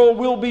this world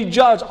will be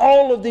judged.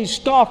 All of these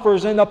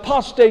scoffers and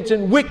apostates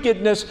and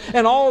wickedness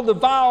and all the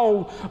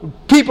vile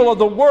people of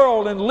the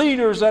world and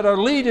leaders that are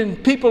leading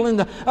people in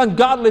the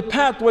ungodly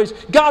pathways,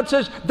 God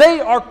says they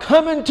are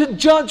coming to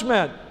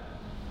judgment.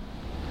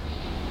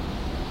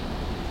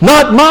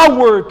 Not my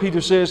word,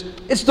 Peter says.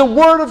 It's the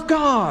word of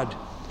God.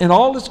 And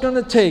all it's going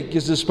to take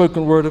is the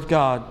spoken word of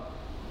God.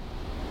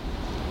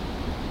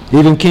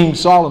 Even King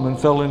Solomon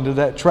fell into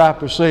that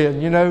trap of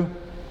saying,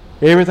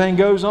 everything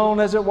goes on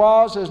as it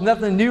was. There's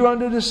nothing new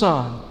under the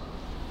sun.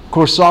 Of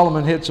course,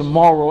 Solomon had some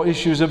moral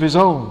issues of his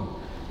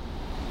own.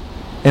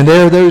 And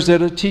there are those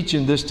that are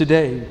teaching this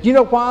today. You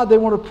know why they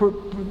want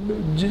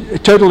to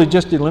totally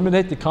just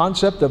eliminate the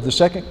concept of the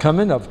second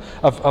coming of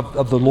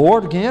the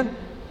Lord again?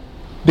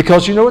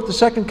 Because you know what the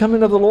second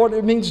coming of the Lord,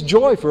 it means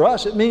joy for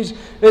us. It means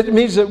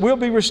that we'll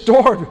be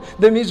restored.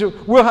 That means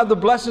that we'll have the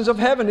blessings of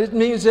heaven. It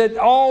means that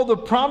all the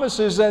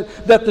promises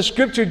that the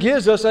Scripture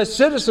gives us as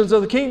citizens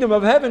of the kingdom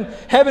of heaven,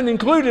 heaven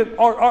included,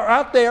 are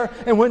out there.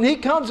 And when He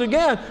comes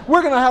again,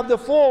 we're going to have the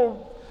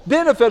full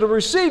benefit of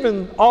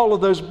receiving all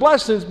of those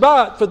blessings.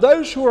 But for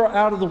those who are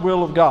out of the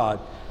will of God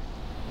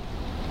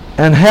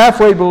and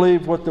halfway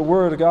believe what the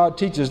Word of God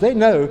teaches, they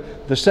know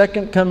the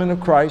second coming of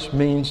Christ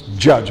means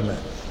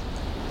judgment.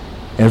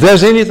 And if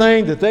there's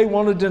anything that they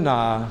want to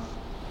deny,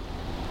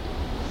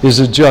 is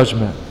a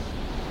judgment.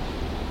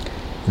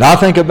 And I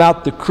think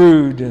about the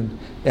crude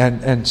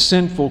and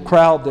sinful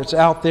crowd that's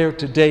out there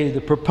today, the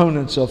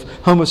proponents of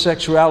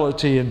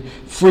homosexuality and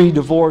free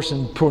divorce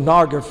and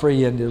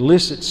pornography and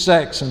illicit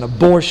sex and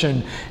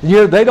abortion.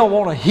 They don't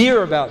want to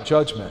hear about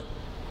judgment.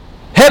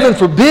 Heaven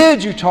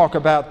forbid you talk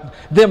about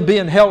them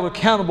being held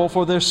accountable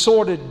for their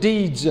sordid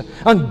deeds,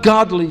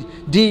 ungodly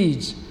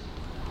deeds.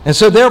 And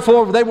so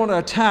therefore they want to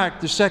attack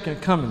the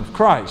second coming of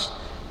Christ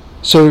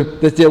so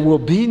that there will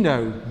be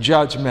no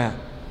judgment.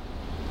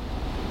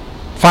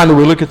 Finally,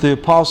 we look at the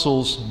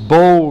apostles'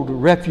 bold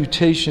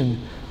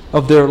refutation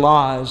of their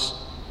lies.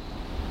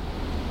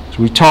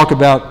 So we talk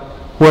about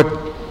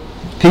what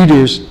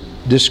Peter's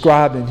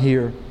describing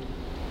here,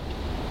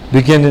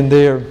 beginning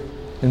there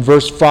in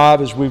verse 5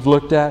 as we've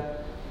looked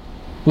at.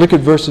 Look at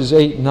verses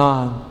 8 and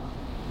 9.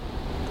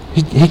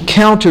 He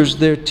counters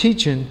their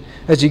teaching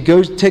as he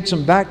takes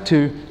them back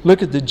to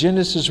look at the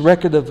Genesis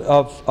record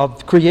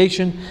of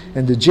creation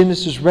and the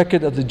Genesis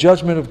record of the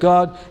judgment of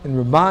God, and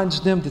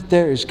reminds them that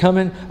there is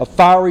coming a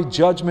fiery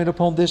judgment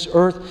upon this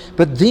earth.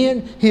 But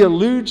then he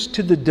alludes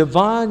to the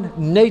divine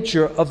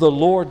nature of the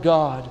Lord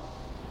God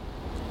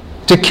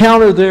to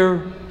counter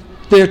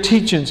their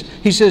teachings.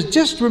 He says,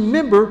 just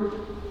remember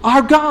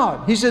our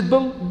God. He said,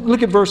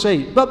 look at verse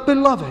 8. But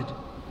beloved,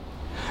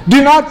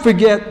 do not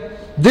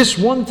forget this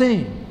one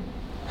thing,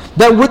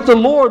 that with the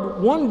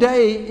Lord 1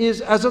 day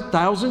is as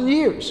 1,000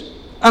 years,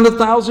 and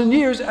 1,000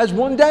 years as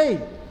one day.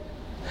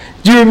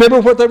 Do you remember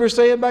what they were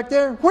saying back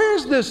there?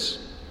 Where's this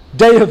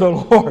day of the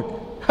Lord?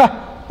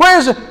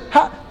 Where's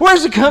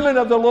the coming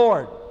of the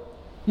Lord?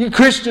 You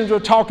Christians are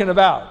talking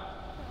about.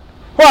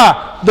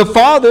 Why? The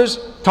fathers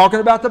talking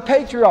about the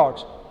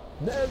patriarchs.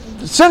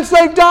 Since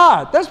they've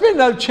died, there's been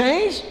no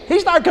change.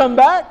 He's not come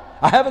back.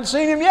 I haven't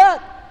seen him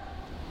yet.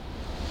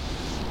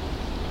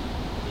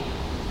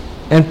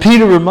 And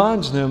Peter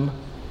reminds them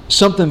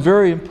something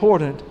very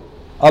important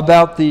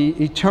about the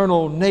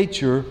eternal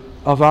nature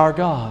of our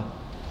God.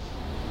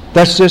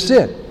 That's just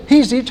it.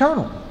 He's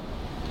eternal.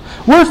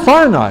 We're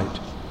finite.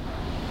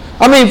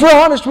 I mean, if we're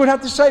honest, we'd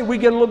have to say we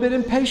get a little bit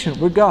impatient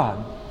with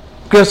God.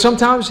 Because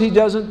sometimes He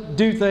doesn't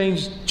do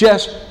things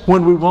just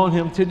when we want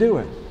Him to do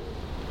it.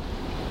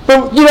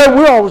 But,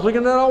 we're always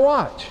looking at our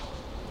watch.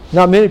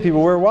 Not many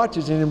people wear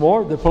watches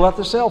anymore. They pull out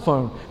their cell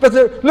phone. But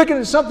they're looking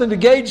at something to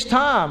gauge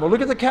time or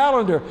look at the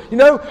calendar.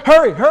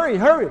 Hurry, hurry,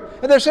 hurry.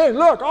 And they're saying,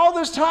 look, all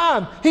this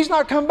time, He's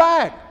not come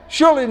back.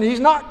 Surely He's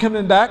not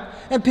coming back.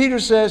 And Peter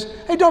says,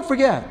 hey, don't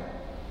forget,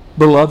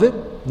 beloved,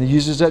 and he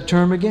uses that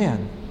term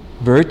again,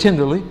 very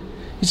tenderly.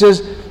 He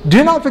says,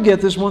 do not forget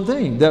this one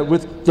thing, that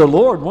with the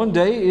Lord, one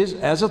day is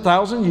as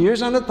 1,000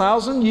 years, and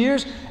 1,000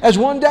 years as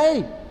one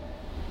day.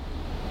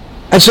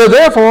 And so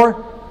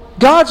therefore,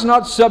 God's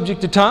not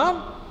subject to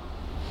time.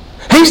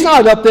 He's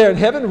not up there in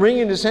heaven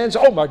wringing His hands,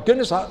 oh my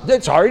goodness,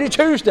 it's already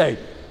Tuesday.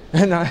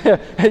 And,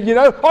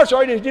 it's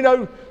already,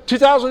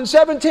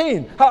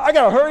 2017. I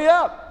got to hurry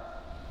up.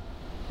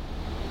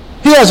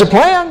 He has a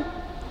plan.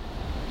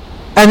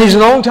 And He's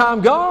an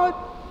on-time God.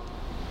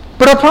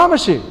 But I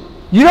promise you,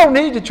 you don't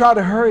need to try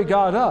to hurry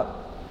God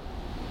up.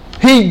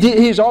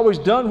 He's always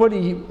done what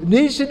He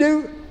needs to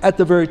do at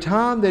the very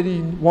time that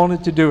He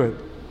wanted to do it.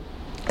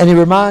 And He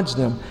reminds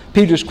them,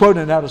 Peter's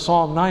quoting out of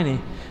Psalm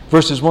 90,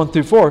 verses 1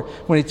 through 4,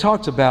 when he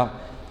talks about,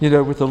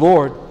 with the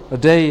Lord, a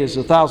day is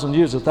 1,000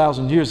 years,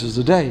 1,000 years is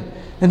a day.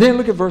 And then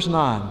look at verse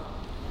 9.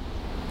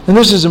 And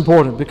this is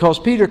important because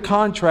Peter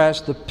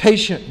contrasts the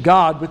patient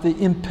God with the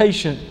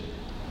impatient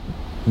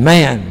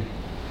man.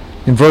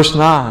 In verse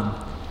 9,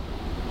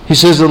 he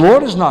says, the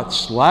Lord is not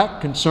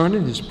slack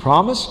concerning His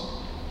promise,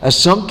 as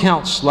some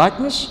count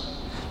slackness,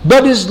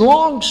 but is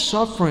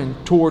long-suffering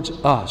towards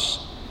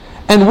us,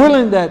 and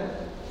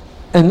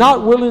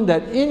not willing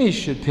that any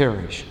should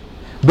perish,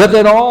 but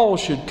that all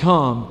should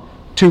come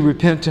to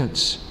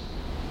repentance.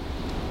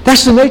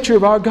 That's the nature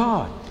of our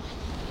God.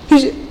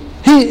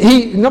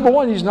 He number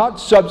one, He's not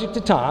subject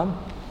to time.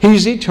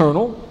 He's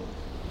eternal.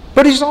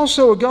 But He's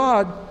also a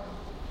God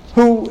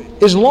who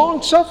is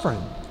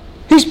long-suffering.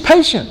 He's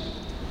patient.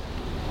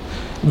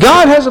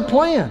 God has a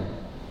plan.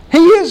 He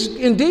is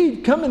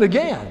indeed coming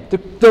again.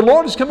 The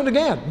Lord is coming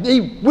again.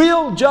 He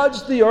will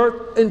judge the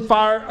earth in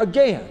fire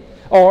again.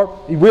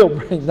 Or He will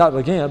bring, not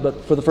again,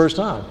 but for the first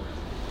time.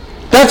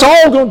 That's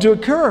all going to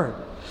occur.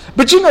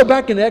 But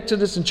back in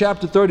Exodus in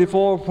chapter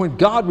 34, when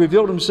God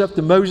revealed Himself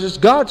to Moses,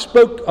 God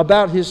spoke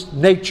about His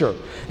nature.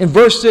 In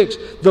verse 6,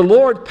 the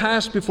Lord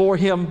passed before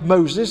him,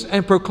 Moses,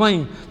 and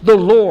proclaimed, the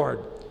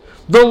Lord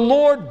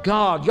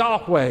God,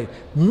 Yahweh,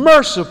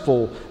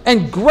 merciful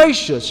and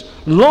gracious,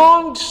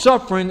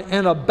 long-suffering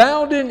and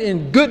abounding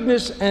in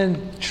goodness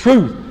and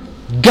truth.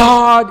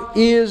 God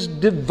is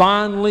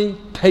divinely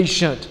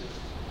patient.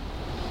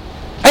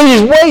 And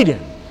He's waiting.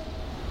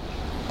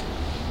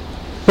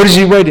 What is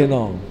He waiting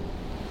on?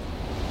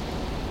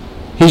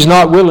 He's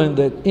not willing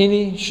that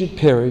any should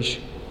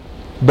perish,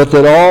 but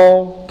that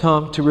all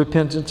come to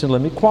repentance. And let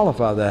me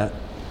qualify that,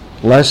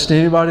 lest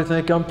anybody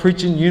think I'm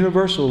preaching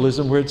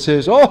universalism where it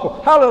says,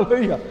 oh,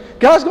 hallelujah,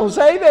 God's going to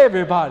save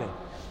everybody.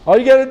 All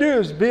you got to do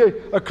is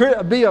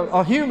be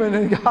a human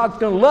and God's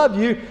going to love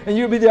you and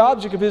you'll be the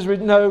object of His...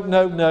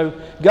 No.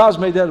 God's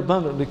made that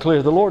abundantly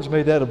clear. The Lord's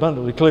made that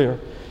abundantly clear.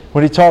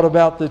 When He taught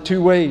about the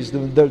two ways,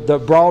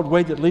 the broad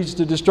way that leads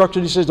to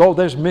destruction, He says, oh,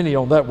 there's many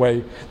on that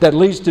way that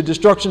leads to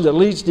destruction, that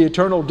leads to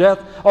eternal death.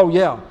 Oh,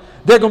 yeah.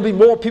 There are going to be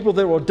more people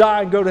that will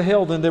die and go to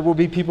hell than there will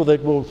be people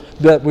that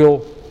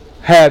will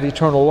have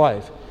eternal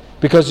life.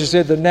 Because He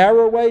said the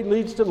narrow way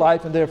leads to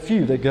life and there are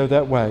few that go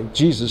that way.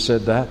 Jesus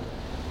said that.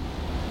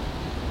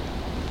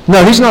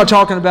 No, He's not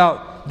talking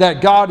about that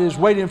God is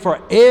waiting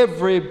for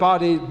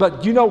everybody.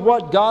 But you know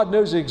what? God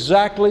knows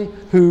exactly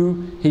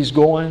who He's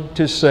going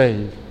to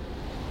save.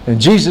 And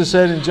Jesus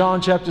said in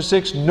John chapter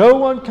 6, no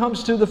one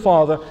comes to the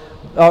Father,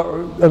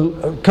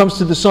 comes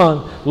to the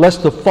Son,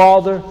 lest the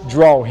Father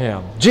draw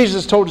him.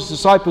 Jesus told His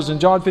disciples in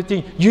John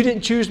 15, you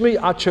didn't choose me,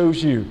 I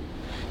chose you.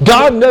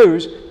 God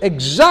knows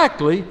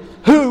exactly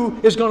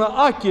who is going to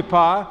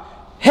occupy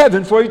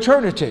heaven for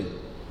eternity.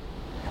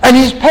 And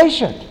He's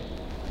patient.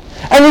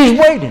 And He's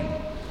waiting.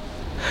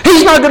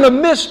 He's not going to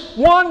miss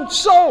one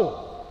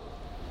soul.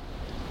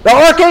 The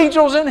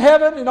archangels in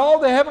heaven and all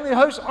the heavenly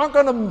hosts aren't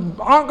going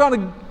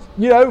to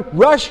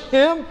rush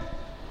Him.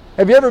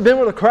 Have you ever been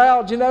with a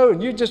crowd,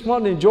 and you just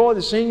want to enjoy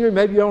the scenery?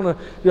 Maybe you're on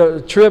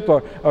a trip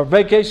or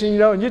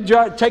vacation, and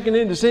you're taking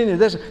in the scenery.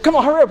 Come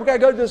on, hurry up. We got to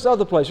go to this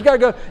other place. We got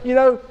to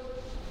go,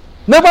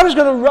 Nobody's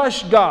going to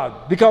rush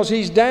God because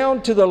He's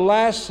down to the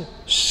last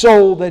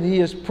soul that He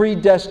has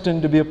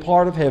predestined to be a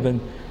part of heaven.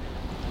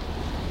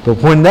 But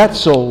when that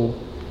soul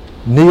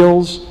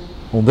kneels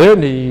on their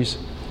knees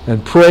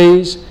and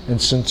prays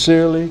and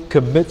sincerely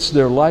commits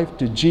their life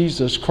to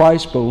Jesus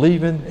Christ,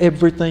 believing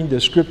everything the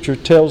Scripture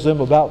tells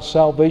them about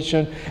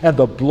salvation and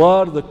the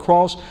blood of the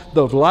cross,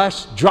 the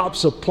last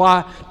drops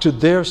apply to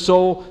their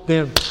soul,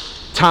 then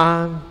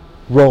time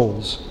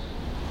rolls.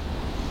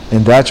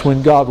 And that's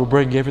when God will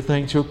bring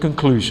everything to a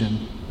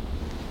conclusion.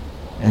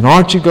 And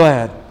aren't you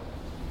glad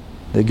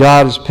that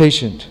God is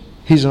patient?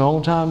 He's an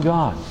on-time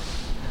God.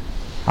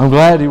 I'm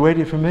glad He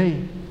waited for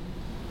me.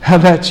 How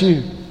about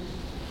you?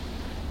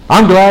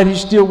 I'm glad He's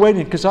still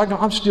waiting because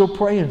I'm still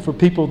praying for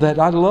people that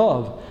I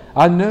love,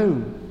 I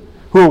know,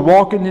 who are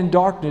walking in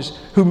darkness,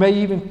 who may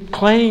even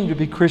claim to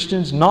be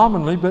Christians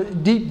nominally,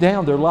 but deep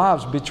down their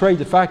lives betray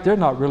the fact they're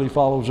not really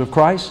followers of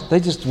Christ. They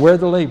just wear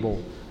the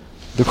label,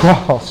 the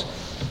cross.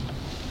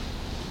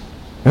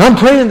 And I'm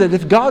praying that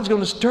if God's going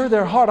to stir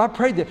their heart, I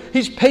pray that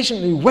He's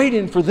patiently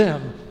waiting for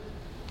them.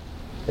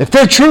 If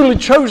they're truly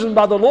chosen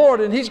by the Lord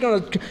and He's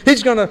going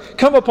to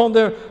come upon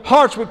their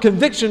hearts with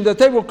conviction that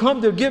they will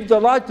come to give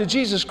their life to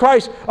Jesus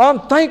Christ,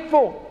 I'm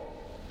thankful.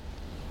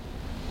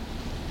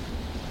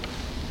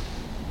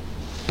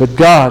 But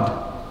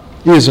God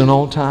is an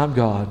on-time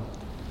God.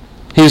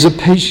 He is a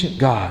patient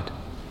God.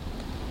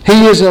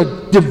 He is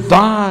a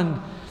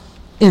divine,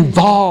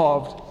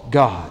 involved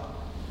God.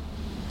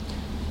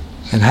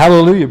 And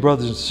hallelujah,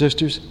 brothers and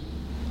sisters,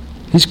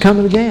 He's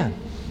coming again.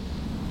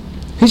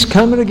 He's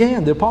coming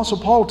again. The Apostle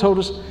Paul told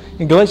us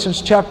in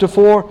Galatians chapter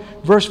 4,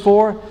 verse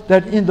 4,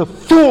 that in the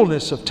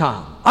fullness of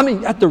time,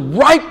 at the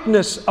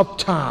ripeness of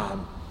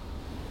time,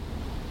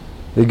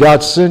 that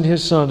God sent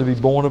His Son to be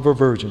born of a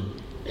virgin.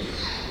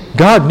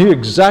 God knew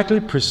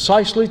exactly,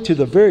 precisely, to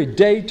the very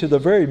day, to the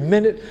very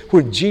minute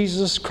when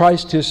Jesus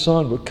Christ, His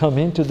Son, would come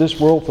into this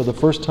world for the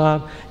first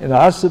time. And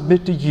I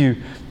submit to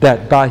you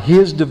that by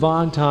His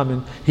divine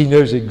timing, He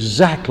knows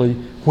exactly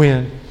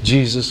when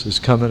Jesus is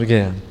coming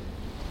again.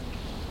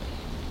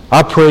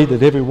 I pray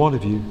that every one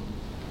of you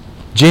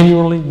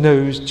genuinely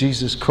knows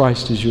Jesus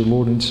Christ as your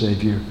Lord and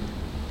Savior.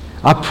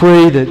 I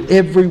pray that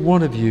every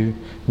one of you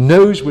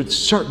knows with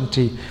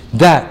certainty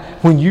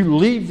that when you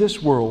leave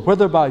this world,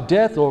 whether by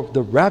death or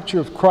the rapture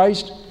of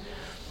Christ,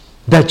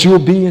 that you'll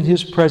be in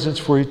His presence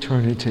for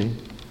eternity.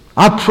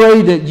 I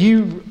pray that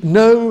you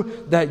know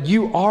that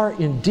you are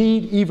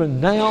indeed even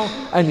now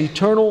an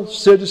eternal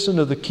citizen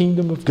of the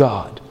kingdom of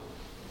God.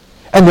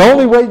 And the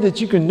only way that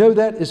you can know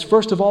that is,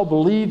 first of all,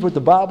 believe what the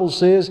Bible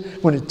says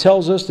when it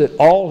tells us that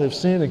all have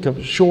sinned and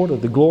come short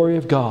of the glory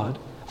of God.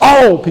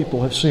 All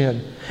people have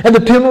sinned. And the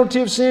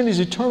penalty of sin is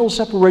eternal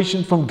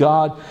separation from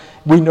God.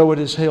 We know it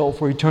is hell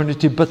for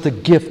eternity, but the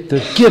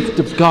gift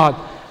of God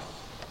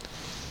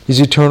is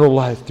eternal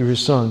life through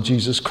His Son,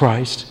 Jesus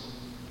Christ.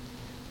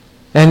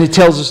 And it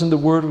tells us in the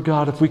Word of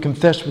God, if we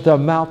confess with our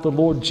mouth the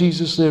Lord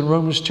Jesus, in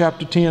Romans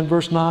chapter 10,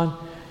 verse 9,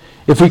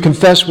 if we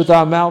confess with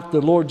our mouth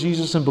the Lord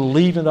Jesus and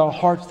believe in our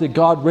hearts that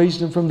God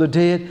raised Him from the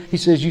dead, He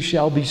says, you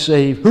shall be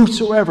saved.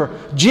 Whosoever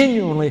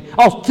genuinely,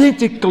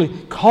 authentically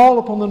call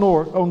upon the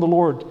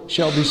Lord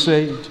shall be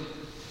saved.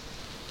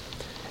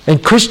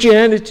 And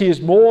Christianity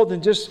is more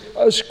than just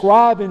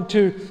ascribing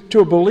to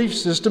a belief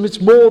system.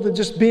 It's more than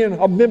just being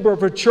a member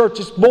of a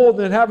church. It's more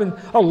than having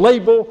a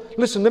label.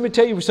 Listen, let me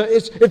tell you something.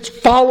 It's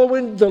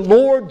following the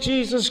Lord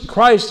Jesus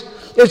Christ.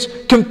 It's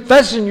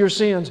confessing your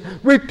sins,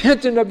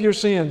 repenting of your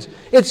sins.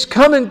 It's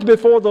coming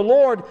before the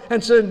Lord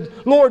and saying,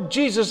 Lord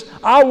Jesus,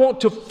 I want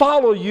to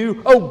follow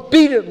you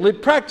obediently,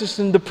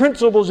 practicing the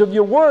principles of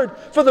your word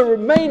for the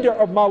remainder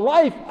of my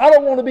life. I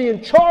don't want to be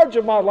in charge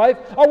of my life.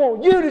 I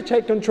want you to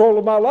take control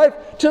of my life.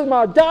 Till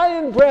my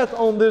dying breath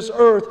on this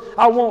earth,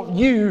 I want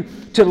you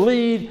to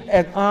lead,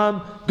 and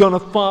I'm going to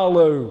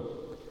follow.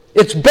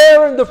 It's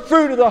bearing the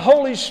fruit of the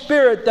Holy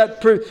Spirit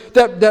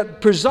that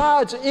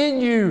presides in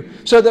you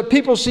so that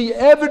people see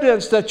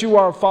evidence that you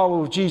are a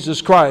follower of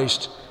Jesus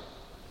Christ.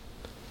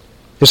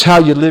 It's how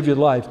you live your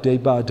life day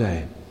by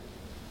day.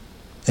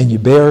 And you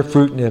bear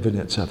fruit and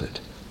evidence of it.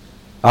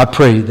 I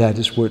pray that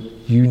is what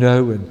you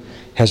know and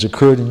has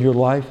occurred in your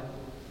life.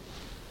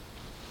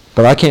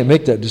 But I can't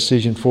make that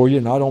decision for you,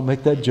 and I don't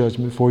make that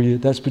judgment for you.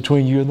 That's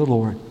between you and the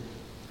Lord.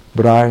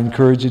 But I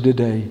encourage you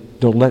today,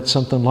 don't let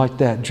something like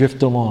that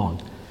drift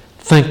along,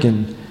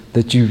 thinking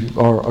that you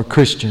are a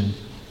Christian,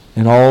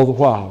 and all the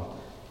while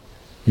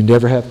you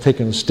never have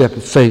taken a step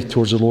of faith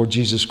towards the Lord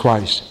Jesus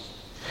Christ.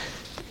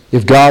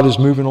 If God is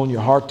moving on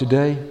your heart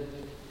today,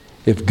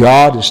 if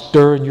God is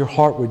stirring your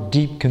heart with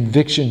deep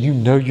conviction, you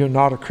know you're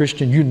not a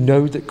Christian, you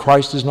know that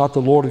Christ is not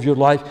the Lord of your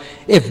life.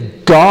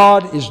 If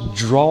God is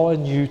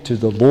drawing you to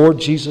the Lord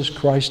Jesus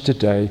Christ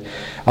today,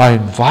 I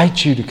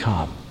invite you to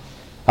come.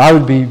 I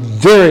would be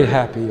very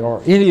happy,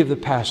 or any of the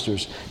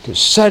pastors, to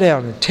sit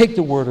down and take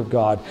the Word of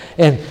God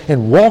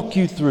and walk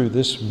you through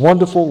this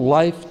wonderful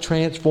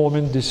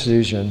life-transforming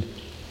decision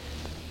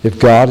if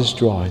God is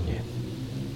drawing you.